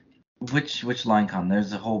 Which LineCon?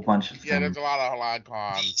 There's a whole bunch of them. Yeah, there's a lot of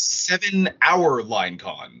LineCon. 7-hour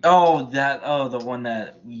LineCon. Oh, the one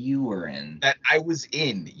that you were in. That I was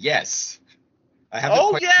in, yes. The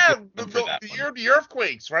year of the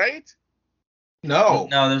earthquakes, right? No,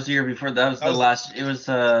 that was the year before. That was the last. It was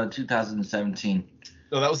 2017.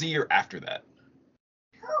 No, that was the year after that.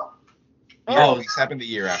 Oh, this happened the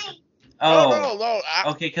year after. Oh, no.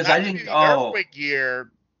 Okay, because I didn't. The earthquake year.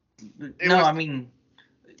 It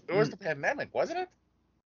was the pandemic, wasn't it?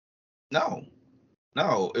 No,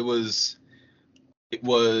 it was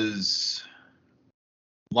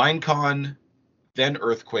LineCon, then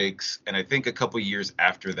earthquakes, and I think a couple years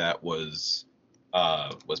after that was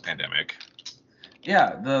pandemic.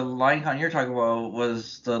 Yeah, the LineCon you're talking about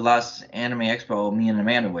was the last Anime Expo me and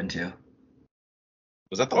Amanda went to.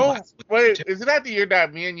 Was that the last? Wait, isn't that the year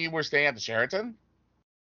that me and you were staying at the Sheraton?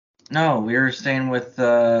 No, we were staying with.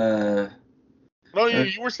 No,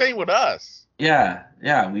 you were staying with us. Yeah,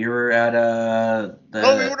 we were at No,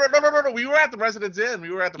 we were at the Residence Inn.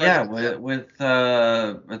 We were at the Residence Inn. with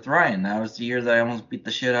Ryan. That was the year that I almost beat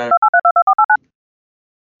the shit out of.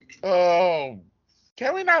 Oh,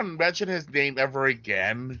 can we not mention his name ever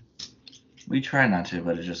again? We try not to,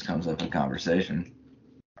 but it just comes up in conversation.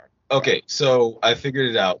 Okay, so I figured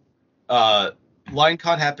it out.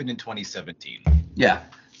 LineCon happened in 2017. Yeah,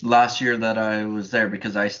 last year that I was there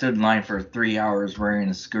because I stood in line for 3 hours wearing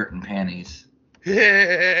a skirt and panties.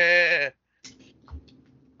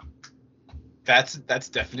 That's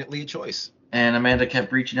definitely a choice. And Amanda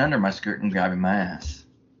kept reaching under my skirt and grabbing my ass.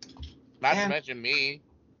 Not to mention me.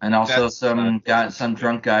 And also some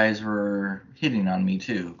drunk guys were hitting on me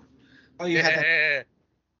too. Oh, you had that. Yeah.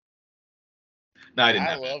 No, I didn't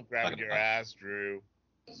I have love that. grabbing your ass, Drew.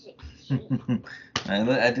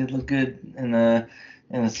 I did look good in the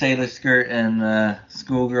sailor skirt and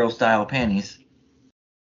schoolgirl style panties.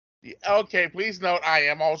 Okay, please note I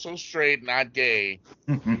am also straight, not gay.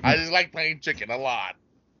 I just like playing chicken a lot.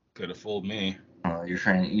 Could have fooled me. Oh, you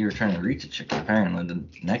were trying to reach a chicken, apparently, the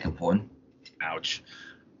neck of one. Ouch.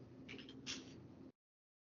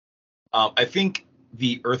 I think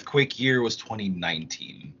the earthquake year was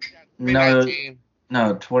 2019. No, 2019.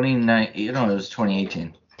 no, 2018. No, it was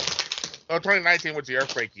 2018. No, 2019 was the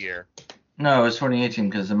earthquake year. No, it was 2018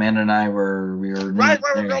 because Amanda and I were Right,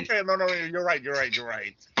 married. okay, no, you're right.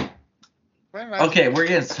 Okay, we're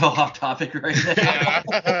getting so off topic right now.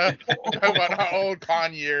 Yeah. About our old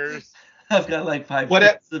con years. I've got like 5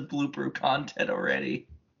 minutes of blooper content already.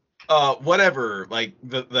 Whatever. Like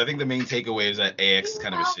I think the main takeaway is that AX is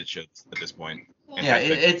kind of a shit show at this point. Yeah,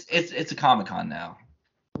 it's a Comic-Con now.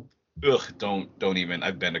 Ugh, don't even.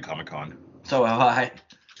 I've been to Comic-Con. So have I.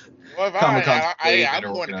 Well, Comic-Con's way I'm better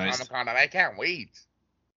going to organized. Comic-Con and I can't wait.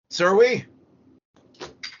 So are we.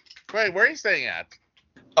 Wait, where are you staying at?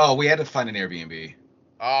 Oh, we had to find an Airbnb.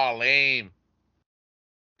 Oh, lame.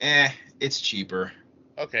 It's cheaper.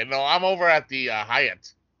 Okay, no, I'm over at the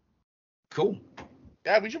Hyatt. Cool.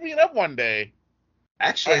 Yeah, we should meet up one day.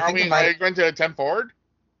 Actually, I think are you going to 10 Forward?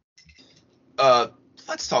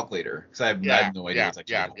 Let's talk later because I have no idea what's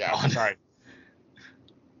actually going on. Sorry.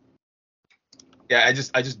 Yeah, I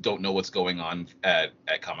just don't know what's going on at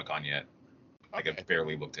Comic-Con yet. Like Okay. I've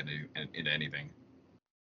barely looked into anything.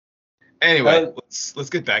 Anyway, let's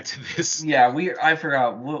get back to this. Yeah, I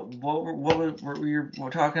forgot what we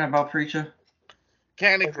were talking about, Preacher.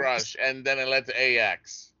 Candy Crush, and then it led to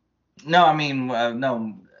AX. No, I mean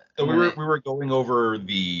no. So we were going over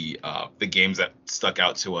the games that stuck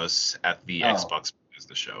out to us at the Xbox as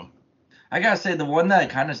the show. I gotta say the one that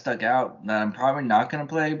kind of stuck out that I'm probably not gonna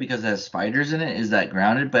play because it has spiders in it is that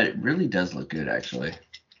Grounded, but it really does look good actually.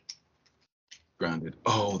 Grounded.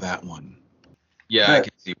 Oh, that one. Yeah, I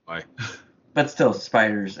can see why. But still,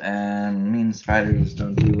 spiders and me and spiders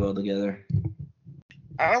don't do well together.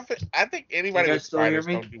 I think anybody with spiders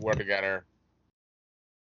me? don't do well together.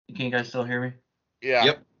 Can you guys still hear me? Yeah.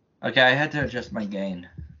 Yep. Okay, I had to adjust my gain.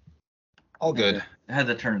 All good. I had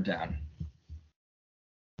to turn it down.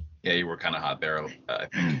 Yeah, you were kind of hot there, I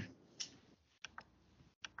think.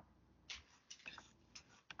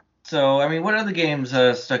 So, I mean, what other games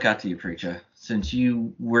stuck out to you, Preacher, since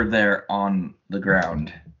you were there on the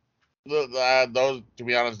ground? Those, to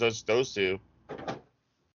be honest, those two.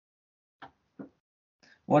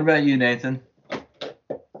 What about you, Nathan?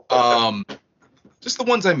 Just the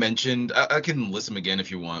ones I mentioned. I can list them again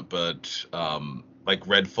if you want, but like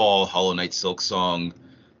Redfall, Hollow Knight Silksong,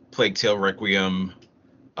 Plague Tale Requiem,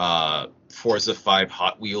 Forza 5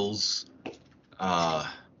 Hot Wheels,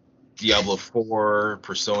 Diablo 4,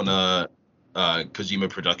 Persona, Kojima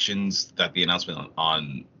Productions, that the announcement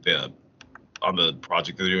on the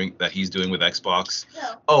project that he's doing with Xbox.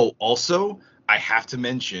 Oh, also, I have to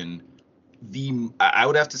mention I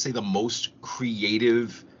would have to say the most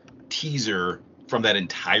creative teaser from that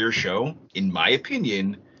entire show, in my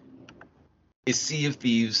opinion, is Sea of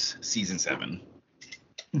Thieves Season 7.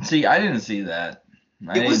 See, I didn't see that.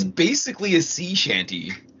 It was basically a sea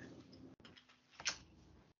shanty.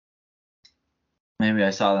 Maybe I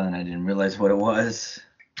saw that and I didn't realize what it was.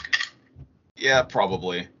 Yeah,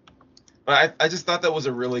 probably. But I just thought that was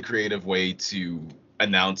a really creative way to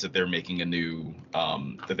announce that they're making a new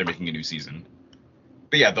season.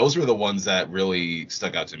 But yeah, those were the ones that really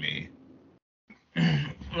stuck out to me.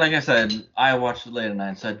 Like I said, I watched it late at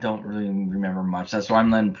night, so I don't really remember much. That's why I'm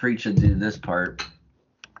letting Preacher do this part,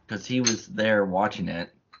 because he was there watching it.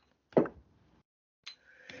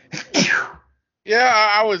 Yeah,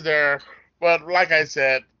 I was there, but like I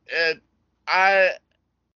said,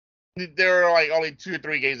 there were like only 2 or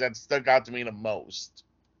 3 games that stuck out to me the most.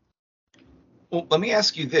 Well, let me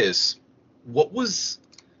ask you this: what was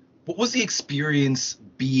the experience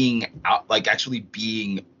being out, like actually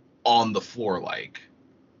being on the floor like?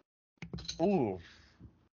 Ooh.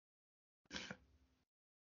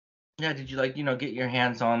 Yeah, did you get your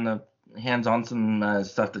hands on some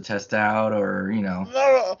stuff to test out, or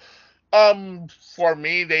No, for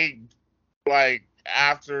me, they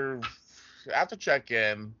after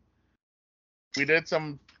check-in, we did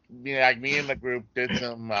some, like me and the group did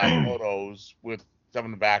some photos with some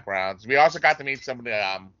of the backgrounds. We also got to meet some of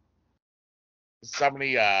the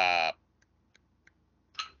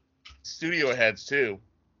studio heads too.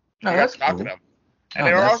 Oh, We got that's to talk to cool. them, and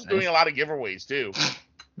they were that's also doing a lot of giveaways too.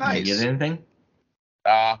 Did you get anything?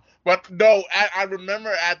 But no, I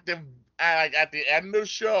remember like at the end of the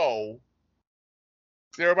show,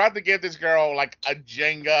 they're about to give this girl like a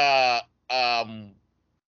Jenga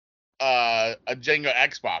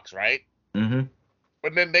Xbox, right? Mm-hmm.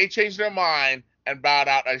 But then they changed their mind and brought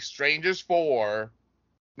out a Stranger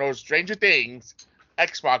Things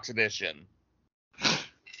Xbox edition.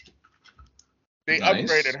 They Nice.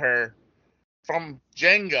 upgraded her from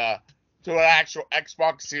Jenga to an actual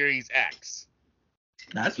Xbox Series X.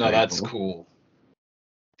 That's cool.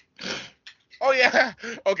 Oh yeah.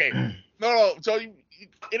 Okay. No. So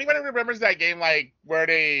anybody remembers that game like where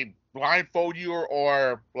they blindfold you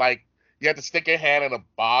or like you have to stick your hand in a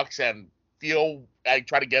box and feel like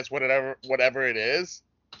try to guess whatever it is?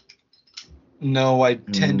 No, I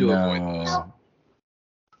tend to avoid those. No.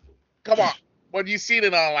 Come on. When you see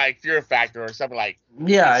it on like Fear Factor or something like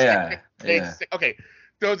Yeah. okay.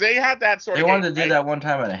 So they had that sort They of wanted game, to do right? that one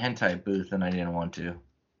time at a hentai booth, and I didn't want to.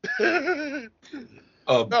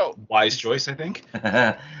 No. Wise choice, I think.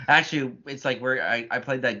 Actually, it's like where I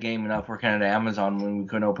played that game enough working at Amazon when we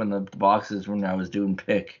couldn't open the boxes when I was doing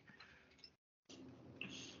pick.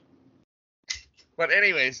 But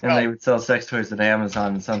anyways, And they would sell sex toys at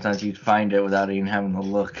Amazon, and sometimes you'd find it without even having to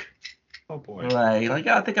look. Oh boy. Like,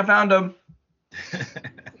 oh, I think I found them.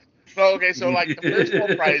 No, okay, so like the first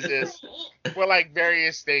four prizes were like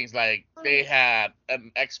various things. Like they had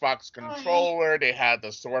an Xbox controller, they had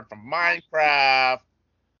the sword from Minecraft,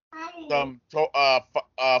 some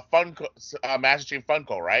Master Chief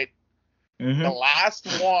Funko, right? Mm-hmm. The last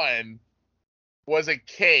one was a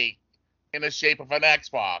cake in the shape of an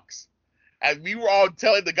Xbox, and we were all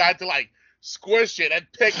telling the guy to like squish it and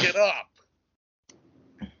pick it up.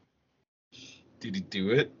 Did he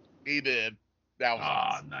do it? He did. That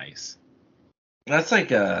was Nice. That's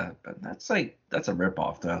a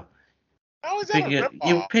ripoff though. How is that a You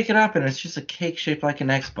ripoff? pick it up and it's just a cake shaped like an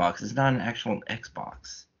Xbox. It's not an actual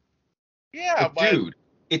Xbox. Yeah, but Dude,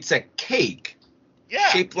 it's a cake yeah,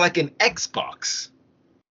 shaped like an Xbox.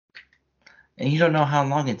 And you don't know how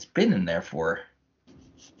long it's been in there for.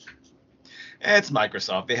 It's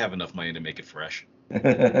Microsoft. They have enough money to make it fresh.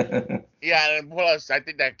 yeah, and plus I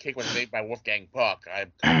think that cake was made by Wolfgang Puck. I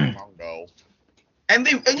don't know. And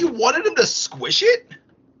you wanted him to squish it?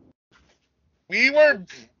 We were,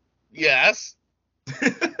 yes.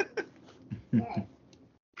 Come on,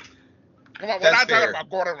 we're That's not fair. talking about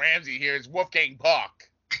Gordon Ramsay here. It's Wolfgang Puck.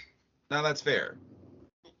 No, that's fair.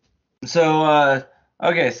 So,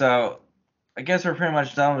 okay, so I guess we're pretty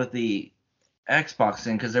much done with the Xbox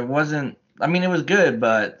thing because it wasn't. I mean, it was good,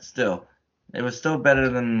 but still, it was still better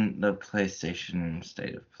than the PlayStation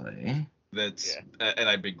State of Play. That's and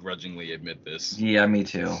I begrudgingly admit this. Yeah, me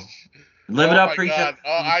too. Live it Oh up, my Preacher. God. Oh,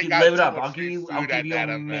 I got live it so up. much I'll give free you food at that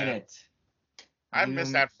a event. minute. I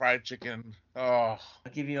miss that fried chicken. Oh,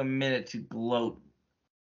 I'll give you a minute to gloat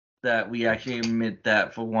that we actually admit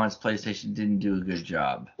that for once PlayStation didn't do a good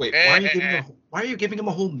job. Wait, why are you giving him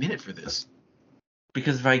a whole minute for this?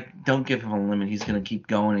 Because if I don't give him a limit, he's gonna keep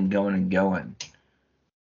going and going and going.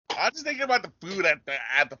 I'm just thinking about the food at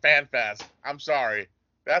the Fan Fest. I'm sorry,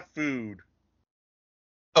 that food.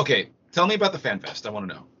 Okay, tell me about the Fan Fest. I want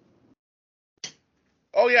to know.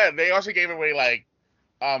 Oh yeah, they also gave away like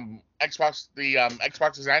Xbox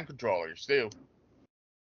design controllers too.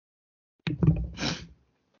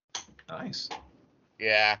 Nice.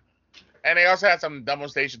 Yeah, and they also had some demo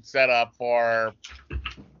stations set up for.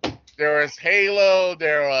 There was Halo,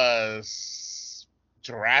 there was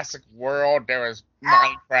Jurassic World, there was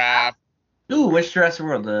Minecraft. Ooh, which Jurassic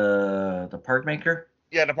World? The Park Maker?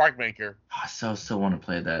 Yeah, the Park Maker. Oh, I still want to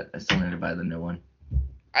play that. I still need to buy the new one.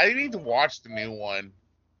 I need to watch the new one.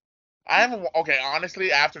 I haven't. Okay,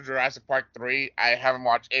 honestly, after Jurassic Park 3, I haven't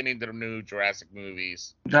watched any of the new Jurassic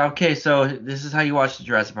movies. Okay, so this is how you watch the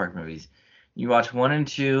Jurassic Park movies. You watch 1 and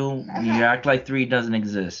 2, you act like 3 doesn't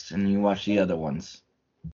exist, and you watch the other ones.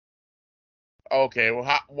 Okay, well,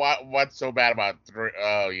 what's so bad about 3?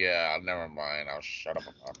 Oh yeah, never mind. I'll shut up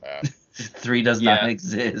about that. 3 does not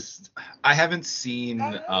exist. I haven't seen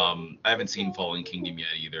Fallen Kingdom yet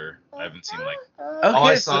either. I haven't seen like Okay, all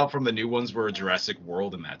I saw from the new ones were Jurassic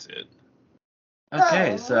World and that's it.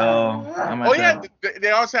 Okay, so I'm Oh yeah,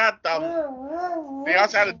 they also had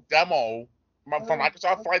a demo from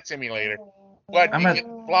Microsoft Flight Simulator, but you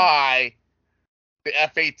can fly the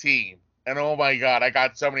F-18, and oh my god, I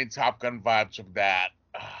got so many Top Gun vibes from that.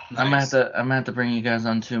 I'm gonna have to bring you guys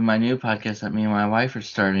onto my new podcast that me and my wife are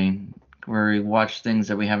starting, where we watch things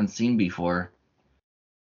that we haven't seen before.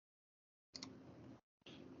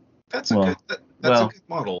 That's a good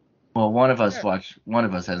model. Well, one of us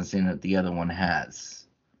hasn't seen it, the other one has.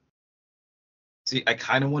 See, I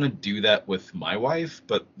kind of want to do that with my wife,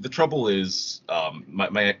 but the trouble is,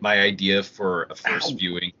 my idea for a first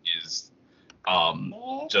viewing is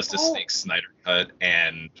Justice League Snyder Cut,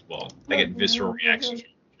 and well, I get visceral reactions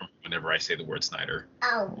from whenever I say the word Snyder.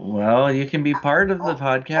 Well, you can be part of the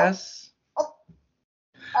podcast.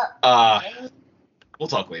 We'll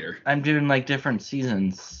talk later. I'm doing like different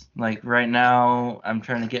seasons. Like right now, I'm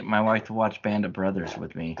trying to get my wife to watch Band of Brothers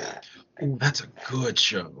with me. Ooh, that's a good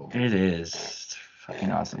show. It is. It's a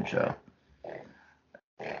fucking awesome show.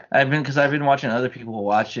 I've been watching other people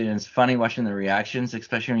watch it, and it's funny watching the reactions,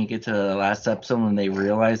 especially when you get to the last episode when they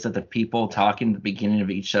realize that the people talking at the beginning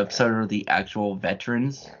of each episode are the actual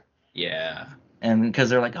veterans. Yeah. And because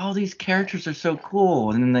they're like, oh, these characters are so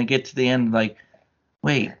cool, and then they get to the end like,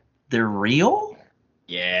 wait, they're real?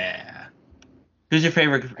 Yeah. Who's your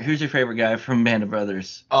favorite guy from Band of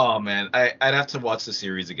Brothers? Oh man, I'd have to watch the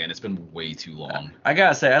series again. It's been way too long. I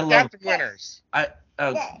gotta say, I love Captain Winners. I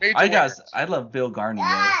love Bill Garnier.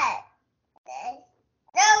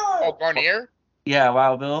 Oh, Garnier? Yeah,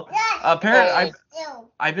 wow, Bill. Apparently,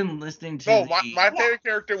 I've been listening to. No, my favorite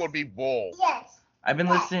character would be Bull. I've been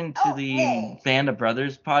listening to the Band of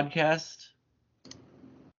Brothers podcast,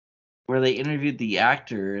 where they interviewed the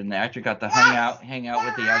actor, and the actor got to hang out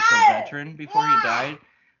with the actual veteran before he died,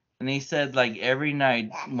 and he said like every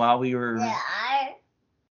night while they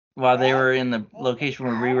were in the location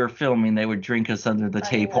where we were filming, they would drink us under the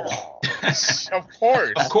table. Of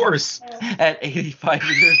course. Of course. At 85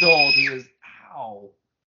 years old, he was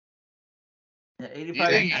At 85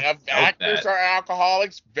 If actors are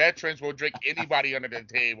alcoholics, veterans will drink anybody under the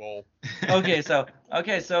table. Okay, so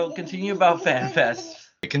continue about FanFest.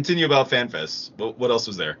 Continue about FanFest. What else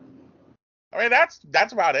was there? I mean,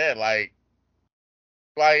 that's about it. Like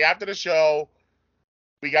after the show,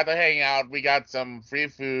 we got to hang out. We got some free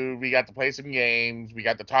food. We got to play some games. We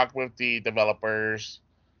got to talk with the developers,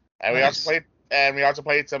 and Nice. we also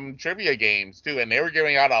played some trivia games too. And they were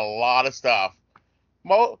giving out a lot of stuff.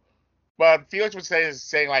 But Felix was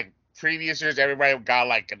saying like previous years everybody got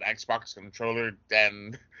like an Xbox controller,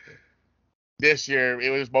 and this year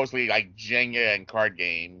it was mostly like Jenga and card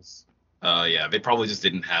games. Yeah, they probably just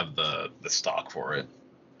didn't have the stock for it.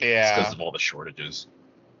 Yeah. Because of all the shortages.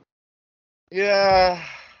 Yeah.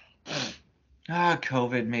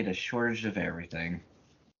 COVID made a shortage of everything.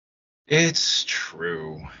 It's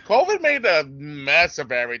true. COVID made a mess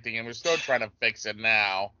of everything, and we're still trying to fix it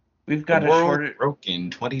now. We've got The world broke in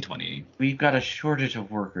 2020. We've got a shortage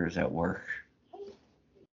of workers at work.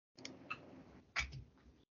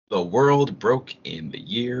 The world broke in the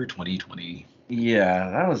year 2020. Yeah,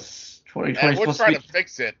 that was 2020. And we're Supposed trying to to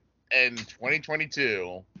fix it in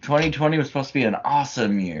 2022. 2020 was supposed to be an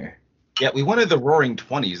awesome year. Yeah, we wanted the roaring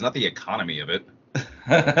 20s, not the economy of it.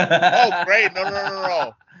 Oh, great.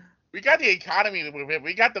 No. We got the economy with it.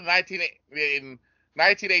 We got the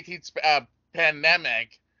 1918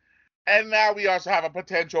 pandemic. And now we also have a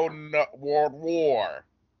potential world war.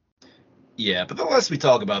 Yeah, but the less we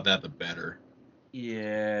talk about that, the better.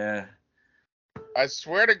 Yeah, I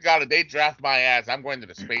swear to God, if they draft my ass, I'm going to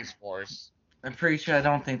the Space Force. I'm pretty sure. I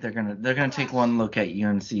don't think they're gonna take one look at you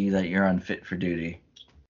and see that you're unfit for duty.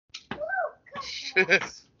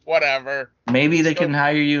 Whatever. Maybe they can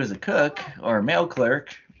hire you as a cook or a mail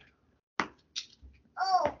clerk.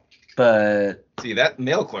 But See, that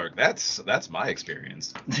mail clerk, that's my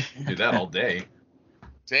experience. Do that all day.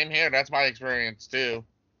 Same here. That's my experience, too.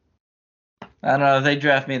 I don't know, if they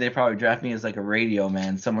draft me, they probably draft me as like a radio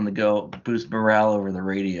man, someone to go boost morale over the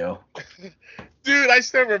radio. Dude, I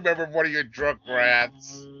still remember one of your drunk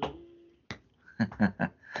rants.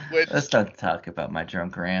 Let's not talk about my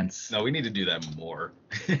drunk rants. No, we need to do that more.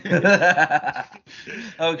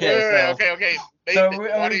 Okay, Okay. So Nathan,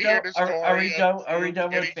 are wanna we hear done- the story are we done- are we of done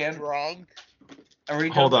with getting fan- drunk? Are we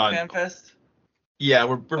done Hold with on. FanFest? Yeah,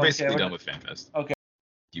 we're Okay, basically we're done with FanFest. Okay.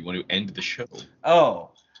 Do you want to end the show?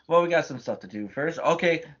 Oh, well, we got some stuff to do first.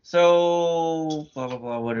 Okay, so blah blah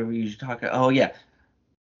blah. What are we usually talking? Oh yeah.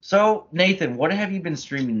 So Nathan, what have you been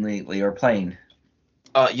streaming lately or playing?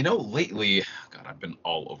 Lately, God, I've been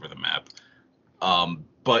all over the map.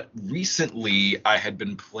 But recently I had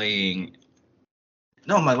been playing.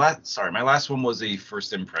 No, my last one was a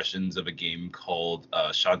first impressions of a game called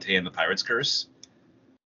Shantae and the Pirate's Curse,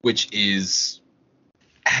 which is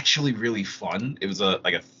actually really fun. It was a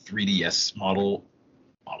 3DS model.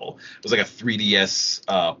 It was like a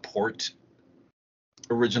 3DS port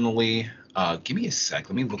originally. Give me a sec.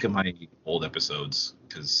 Let me look at my old episodes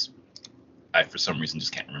because I, for some reason,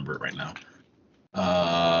 just can't remember it right now.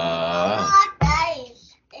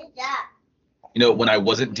 When I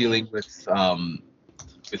wasn't dealing with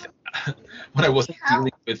when I wasn't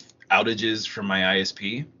dealing with outages from my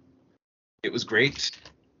ISP. It was great.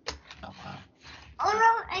 Oh, wow. Oh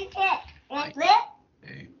no, it's it. It's it.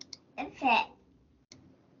 Okay. It's it.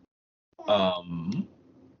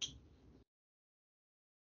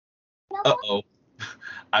 Uh-oh.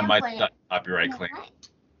 I might have got a copyright claim.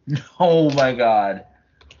 Oh my god.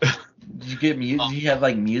 Did you get music? Did you have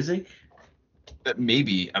like music?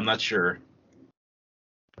 Maybe. I'm not sure.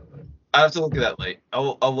 I have to look at that later.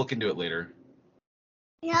 I'll look into it later.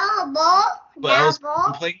 No, ball. But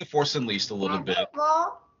I'm playing The Force Unleashed a little bit.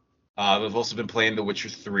 Ball. I've also been playing The Witcher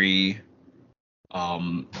 3.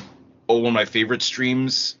 One of my favorite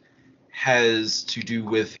streams has to do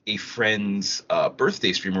with a friend's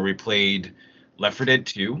birthday stream where we played Left 4 Dead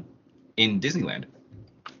 2 in Disneyland.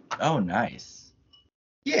 Oh, nice.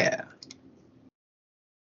 Yeah.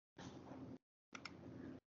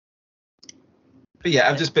 But yeah,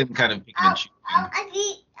 I've just been kind of picking and choosing.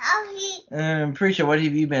 Preacher, what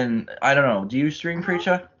have you been? I don't know. Do you stream,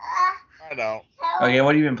 Preacher? I don't. Okay,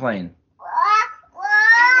 what have you been playing?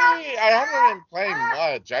 I haven't been playing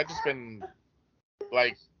much. I've just been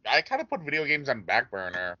like, I kind of put video games on back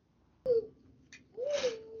burner.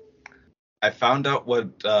 I found out what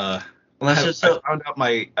I found out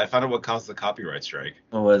what caused the copyright strike,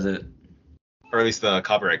 What was it? or at least the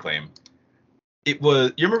copyright claim. It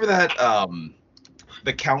was, you remember that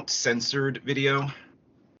the Count censored video?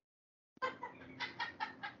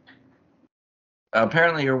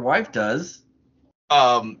 Apparently your wife does.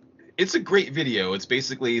 It's a great video. It's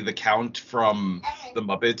basically the Count from the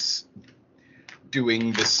Muppets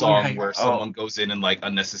doing this song where someone goes in and like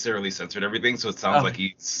unnecessarily censored everything, so it sounds like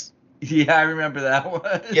he's. Yeah, I remember that one.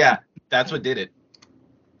 Yeah, that's what did it.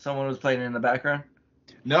 Someone was playing it in the background?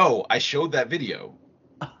 No, I showed that video.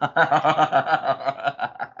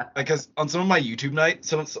 Because on some of my YouTube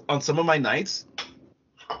nights, on some of my nights,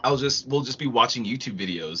 we'll just be watching YouTube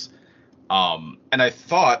videos. And I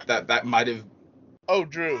thought that might have. Oh,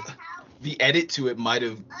 Drew. The edit to it might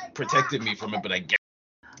have protected me from it, but I guess.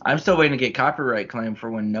 I'm still waiting to get copyright claim for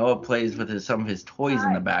when Noah plays with some of his toys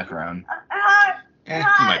in the background. He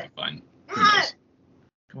might be fine. Who knows?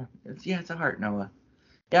 Come on. It's a heart, Noah.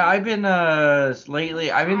 Yeah, I've been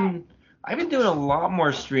lately. I've been doing a lot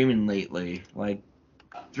more streaming lately, like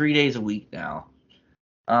 3 days a week now.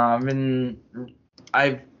 I've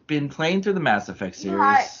been playing through the Mass Effect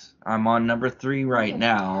series. I'm on number 3 right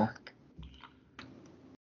now.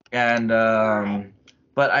 And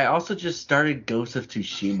but I also just started Ghost of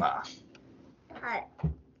Tsushima.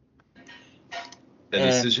 A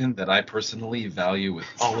decision that I personally value with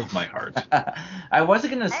all of my heart. I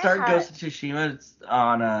wasn't gonna start Ghost of Tsushima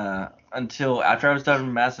on until after I was done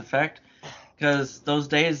with Mass Effect, because those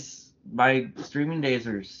days, my streaming days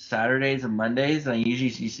are Saturdays and Mondays, and I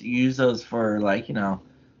usually use those for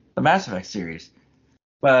the Mass Effect series.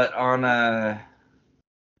 But on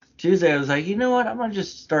Tuesday, I was like, you know what? I'm gonna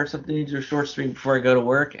just start something into a short stream before I go to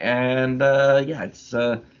work, and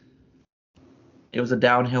it was a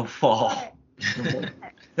downhill fall.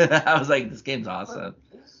 I was like, this game's awesome.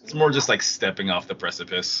 It's more just like stepping off the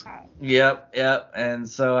precipice. Yep. And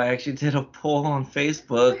so I actually did a poll on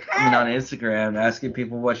Facebook, on Instagram, asking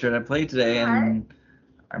people what should I play today, and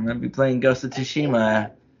I'm gonna be playing Ghost of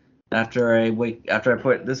Tsushima after I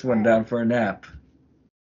put this one down for a nap.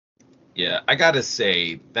 Yeah, I gotta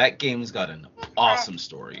say that game's got an awesome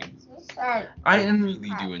story. I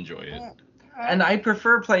really do enjoy it. And I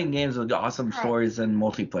prefer playing games with awesome stories than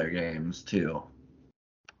multiplayer games too.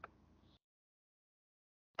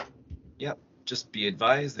 Yep, just be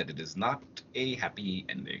advised that it is not a happy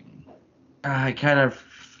ending. I kind of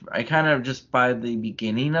just by the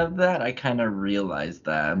beginning of that, I kind of realized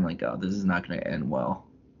that. I'm like, oh, this is not going to end well.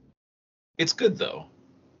 It's good though.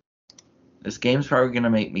 This game's probably going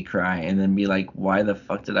to make me cry and then be like, why the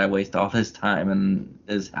fuck did I waste all this time and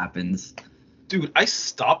this happens? Dude, I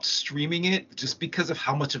stopped streaming it just because of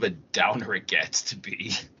how much of a downer it gets to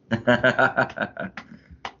be.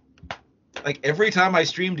 Like every time I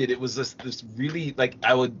streamed it, it was this really like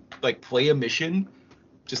I would like play a mission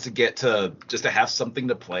just to have something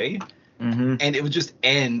to play, and it would just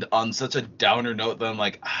end on such a downer note that I'm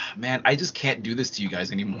like, man, I just can't do this to you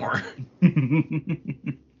guys anymore.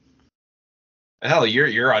 Hell,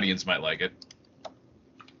 your audience might like it.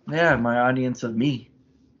 Yeah, my audience of me.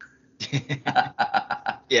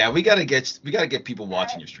 Yeah, we gotta get people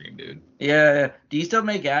watching your stream, dude. Yeah. Do you still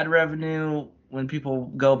make ad revenue when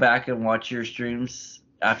people go back and watch your streams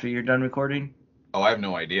after you're done recording? Oh, I have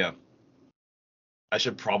no idea. I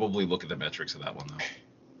should probably look at the metrics of that one though.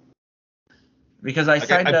 Because I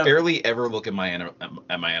signed up. I barely ever look at my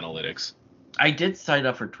analytics. I did sign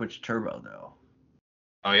up for Twitch Turbo though.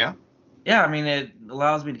 Oh yeah? Yeah, I mean, it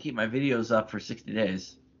allows me to keep my videos up for 60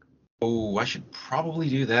 days. Oh, I should probably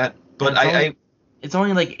do that. But And it's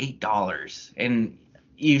only like $8, and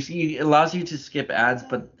it allows you to skip ads,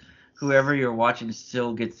 but whoever you're watching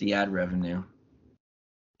still gets the ad revenue.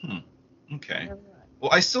 Okay.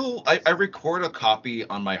 Well, I record a copy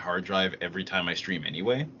on my hard drive every time I stream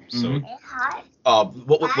anyway. So Mhm. It's hot.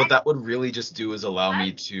 what that would really just do is allow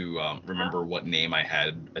me to remember what name I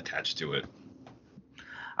had attached to it.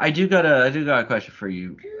 I do got a question for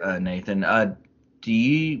you, Nathan. Do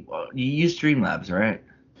you use Streamlabs, right?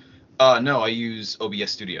 No, I use OBS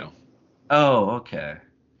Studio. Oh, okay.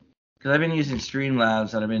 Because I've been using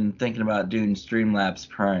Streamlabs and I've been thinking about doing Streamlabs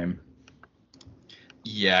Prime.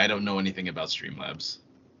 Yeah, I don't know anything about Streamlabs.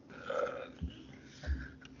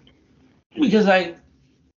 Because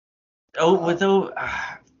how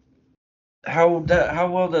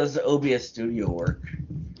well does OBS Studio work?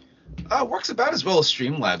 Works about as well as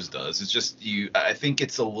Streamlabs does. It's just I think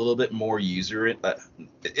it's a little bit more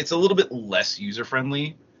it's a little bit less user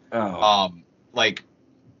friendly. Oh. Like,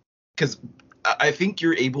 because I think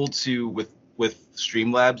you're able to with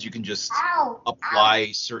Streamlabs, you can just Ow.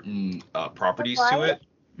 apply certain properties to it.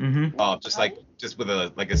 Mm-hmm. Just with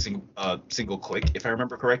a single click, if I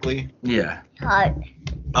remember correctly. Yeah.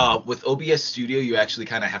 Hot. With OBS Studio, you actually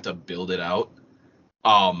kind of have to build it out.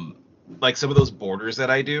 Like some of those borders that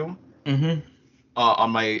I do. Mm-hmm.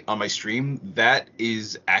 On my stream, that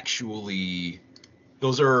is actually,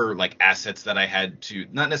 those are like assets that I had to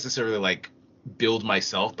not necessarily like build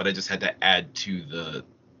myself, but I just had to add to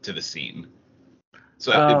the scene.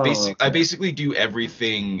 So I basically do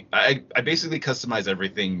everything. I basically customize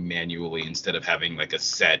everything manually instead of having like a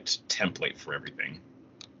set template for everything.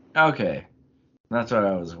 Okay. That's what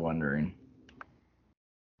I was wondering.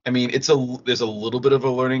 I mean, there's a little bit of a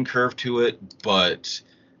learning curve to it, but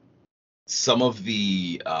some of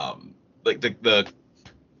the like the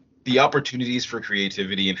opportunities for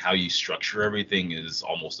creativity and how you structure everything is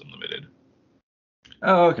almost unlimited.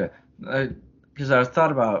 Oh, okay. Because I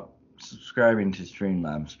thought about subscribing to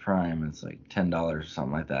Streamlabs Prime. It's like $10 or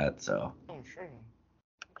something like that. So. Oh, sure.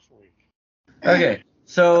 Sweet. Okay.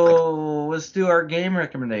 So let's do our game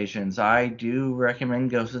recommendations. I do recommend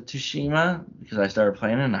Ghost of Tsushima because I started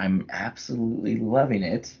playing it and I'm absolutely loving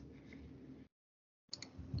it.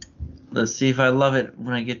 Let's see if I love it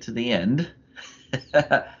when I get to the end.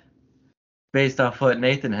 Based off what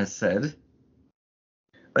Nathan has said.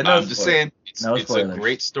 But no I'm just saying, it's a spoilers.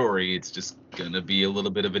 great story. It's just gonna be a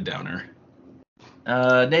little bit of a downer.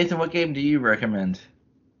 Nathan, what game do you recommend?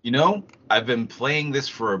 You know, I've been playing this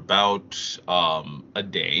for about a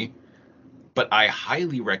day, but I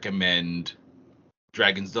highly recommend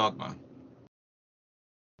Dragon's Dogma.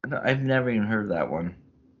 I've never even heard of that one.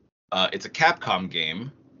 It's a Capcom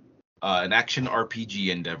game, an action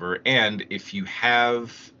RPG endeavor, and if you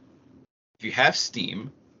have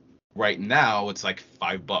Steam, right now it's like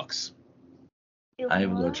 $5. I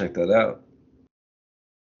will go check that out.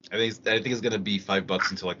 I think it's gonna be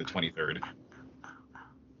 $5 until like the 23rd.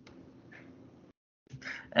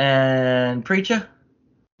 And Preacher,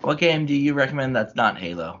 what game do you recommend that's not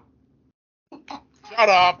Halo? Shut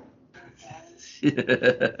up.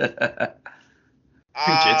 Preacher,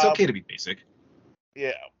 it's okay to be basic.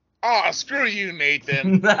 Yeah. Oh, screw you,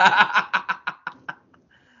 Nathan. I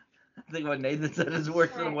think what Nathan said is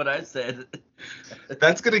worse than what I said.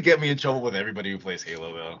 That's gonna get me in trouble with everybody who plays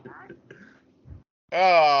Halo, though.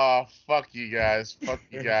 Oh, fuck you guys. Fuck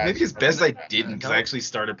you guys. Maybe it's best I didn't, because I actually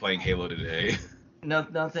started playing Halo today. No,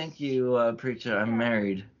 thank you, Preacher. I'm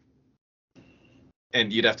married.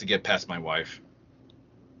 And you'd have to get past my wife.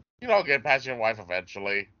 You don't get past your wife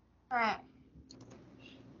eventually.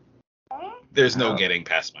 There's no getting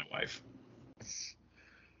past my wife.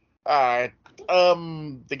 Alright.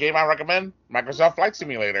 The game I recommend, Microsoft Flight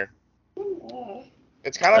Simulator.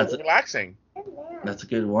 It's kind of relaxing. That's a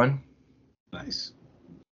good one. Nice.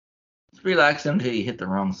 It's relaxing until you hit the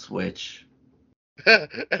wrong switch. And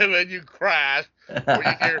then you crash, or you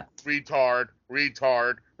hear retard,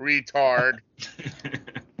 retard, retard.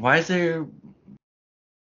 Why is there...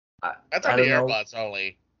 That's on the earbuds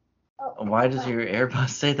only. Why does your Airbus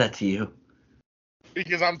say that to you?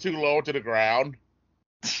 Because I'm too low to the ground.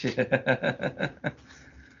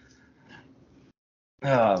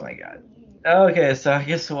 Oh my god. Okay, so I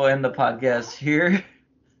guess we'll end the podcast here.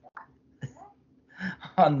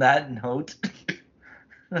 On that note,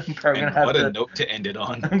 I'm probably gonna have what a note to end it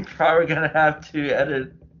on. I'm probably gonna have to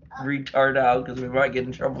edit retard out because we might get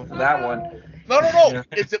in trouble for that one. No.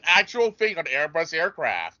 It's an actual thing on Airbus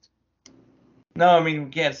aircraft. No, I mean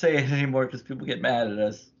we can't say it anymore because people get mad at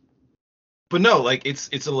us. But no, like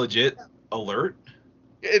it's a legit alert.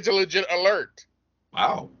 It's a legit alert.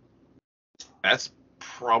 Wow. That's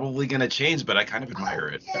probably gonna change, but I kind of admire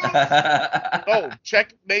it. Oh,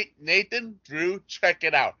 check Nathan, Drew, check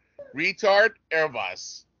it out. Retard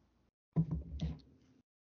Airbus.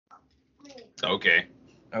 Okay.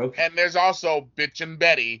 Okay. And there's also Bitch and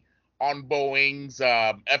Betty on Boeing's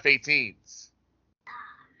F-18s.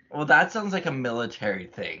 Well, that sounds like a military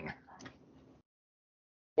thing.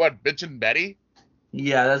 What, Bitch and Betty?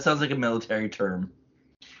 Yeah, that sounds like a military term.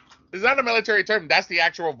 It's not a military term. That's the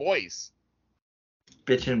actual voice.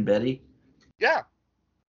 Bitch and Betty? Yeah.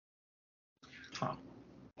 Huh.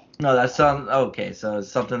 No, that sounds okay. So it's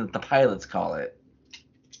something that the pilots call it.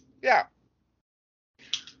 Yeah.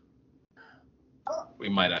 We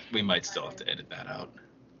might still have to edit that out.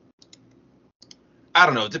 I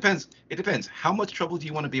don't know. It depends. It depends. How much trouble do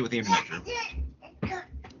you want to be with the internet, Drew?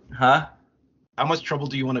 Huh? How much trouble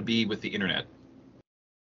do you want to be with the internet?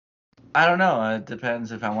 I don't know. It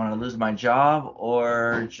depends if I want to lose my job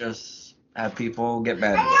or just have people get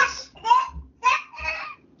mad at us.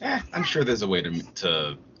 I'm sure there's a way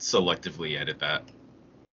to selectively edit that.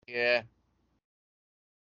 Yeah.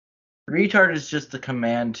 Retard is just the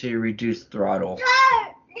command to reduce throttle.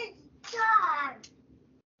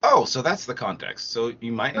 Oh, so that's the context. So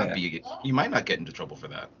you might not Yeah. you might not get into trouble for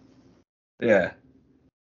that. Yeah.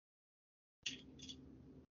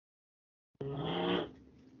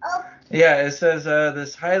 Yeah, it says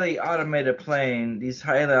these highly automated planes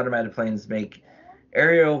make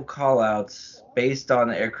aerial callouts based on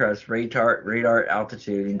the aircraft's radar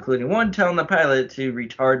altitude, including one telling the pilot to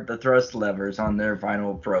retard the thrust levers on their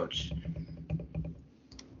final approach.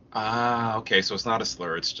 Ah, okay. So it's not a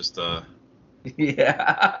slur. It's just a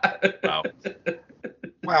Yeah. wow.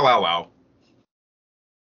 Wow.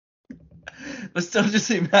 But still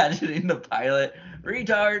just imagining the pilot,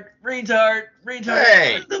 retard.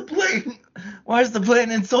 Hey! Why is the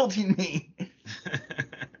plane insulting me?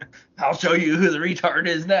 I'll show you who the retard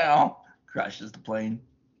is now. Crashes the plane.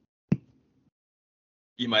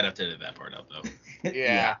 You might have to edit that part out though.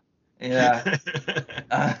 Yeah. Yeah.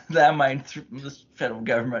 That might the federal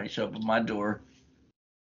government show up at my door.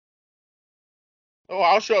 Oh,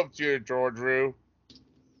 I'll show up to your door, Drew.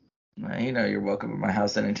 You know you're welcome at my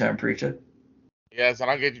house anytime, preacher. Yes, and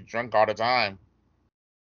I'll get you drunk all the time.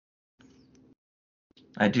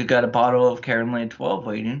 I do got a bottle of Karen Lane 12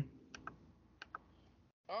 waiting.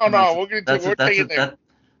 Oh no, we're taking that's the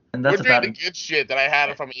about it. good shit that I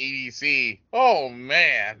had from EDC. Oh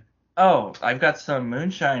man. Oh, I've got some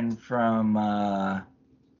moonshine from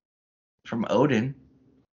Odin.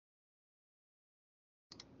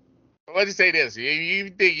 Let's just say this: you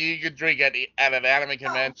think you could drink at an anime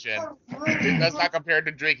convention? That's not compared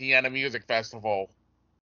to drinking at a music festival.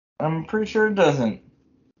 I'm pretty sure it doesn't.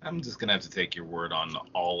 I'm just gonna have to take your word on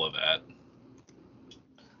all of that.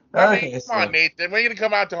 Okay, Come on, Nathan. When are you gonna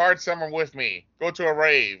come out to Hard Summer with me? Go to a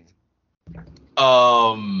rave.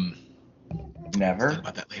 Never. Talk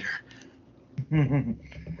about that later.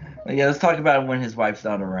 Yeah, let's talk about it when his wife's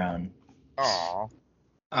not around. Aw.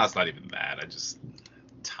 Oh, it's not even that.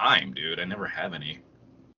 Time, dude. I never have any.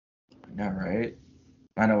 Yeah, right?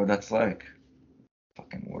 I know what that's like.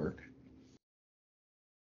 Fucking work.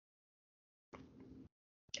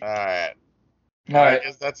 Alright. Alright. I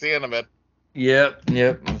guess that's the end of it. Yep.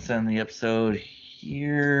 Let's end the episode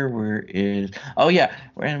here. Oh yeah,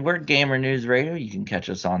 we're in Word Gamer News Radio. You can catch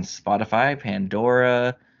us on Spotify,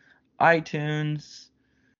 Pandora, iTunes.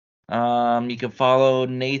 You can follow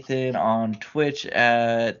Nathan on Twitch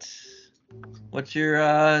at what's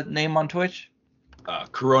your name on Twitch?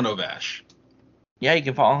 Coronavash. Yeah, you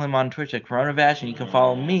can follow him on Twitch at Coronavash, and you can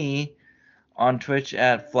follow me on Twitch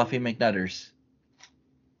at Fluffy McNutters.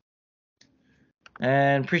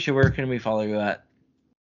 And Preacher, where can we follow you at?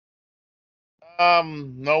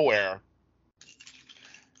 Nowhere.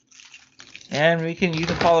 And you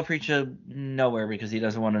can follow Preacher nowhere because he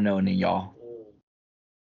doesn't want to know any of y'all.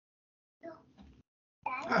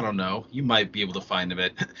 I don't know. You might be able to find him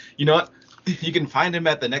at. You know what? You can find him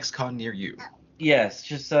at the next con near you. Yes,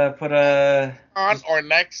 just put a On or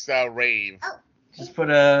next rave. just put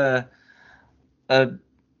a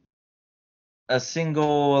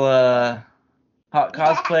single hot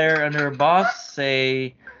cosplayer under a box.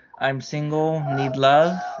 Say I'm single, need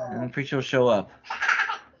love, and the Preacher will show up.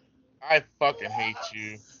 I fucking hate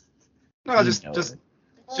you. No, You just know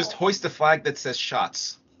just hoist a flag that says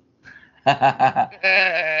shots. With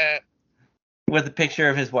a picture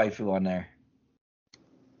of his waifu on there.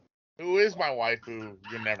 Who is my waifu?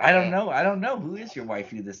 You never. I don't know. I don't know who is your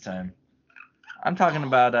waifu this time. I'm talking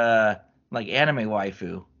about like anime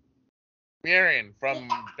waifu. Miriam from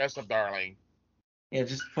Best of Darling. Yeah,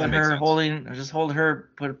 just That put makes her sense. hold her,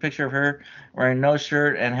 put a picture of her wearing no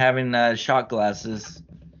shirt and having shot glasses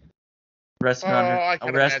resting on her, Oh, I can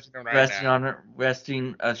imagine it right now.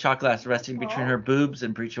 resting a shot glass resting between her boobs,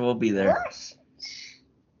 and Preacher will be there.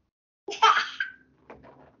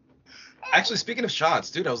 Actually, speaking of shots,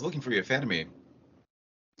 dude, I was looking for you at Fanime.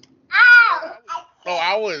 Oh,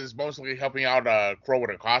 I was mostly helping out Crow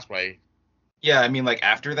with a cosplay. Yeah, I mean, like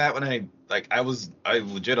after that, when I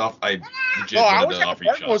legit No, I wanted was to having offer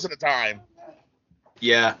you fun most shots. of the time.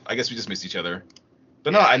 Yeah, I guess we just missed each other.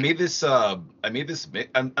 But no, Yeah. I made this.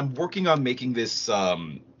 I'm working on making this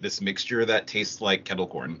this mixture that tastes like kettle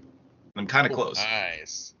corn. I'm kind of Oh, close.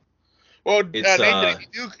 nice. Well, It's Nathan,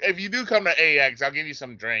 if you do come to AX, I'll give you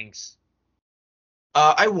some drinks.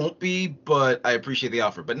 I won't be, but I appreciate the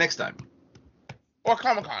offer. But next time. Or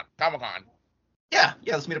Comic Con. Yeah,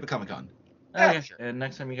 let's meet up at Comic Con. Yeah, Okay, sure. and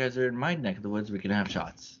next time you guys are in my neck of the woods, we can have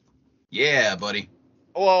shots. Yeah, buddy.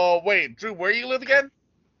 Well, wait, Drew, where you live again?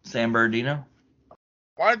 San Bernardino.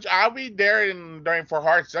 Why don't I'll be there during for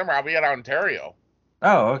Hard Summer. I'll be at Ontario.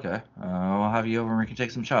 Oh, okay. I'll have you over and we can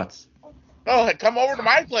take some shots. Oh, hey, come over to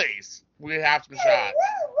my place. We have some shots.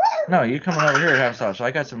 No, you coming over here and have shots.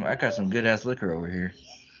 I got some good ass liquor over here.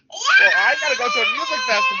 Well, I gotta go to a music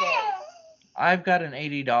festival. I've got an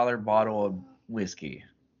 $80 bottle of whiskey.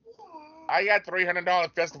 I got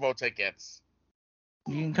 $300 festival tickets.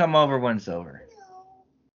 You can come over when it's over.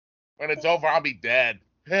 When it's over, I'll be dead.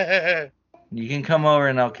 You can come over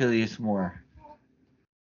and I'll kill you some more.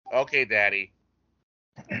 Okay, Daddy.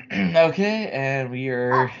 Okay, and we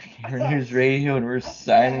are here News Radio and we're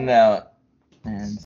signing out. And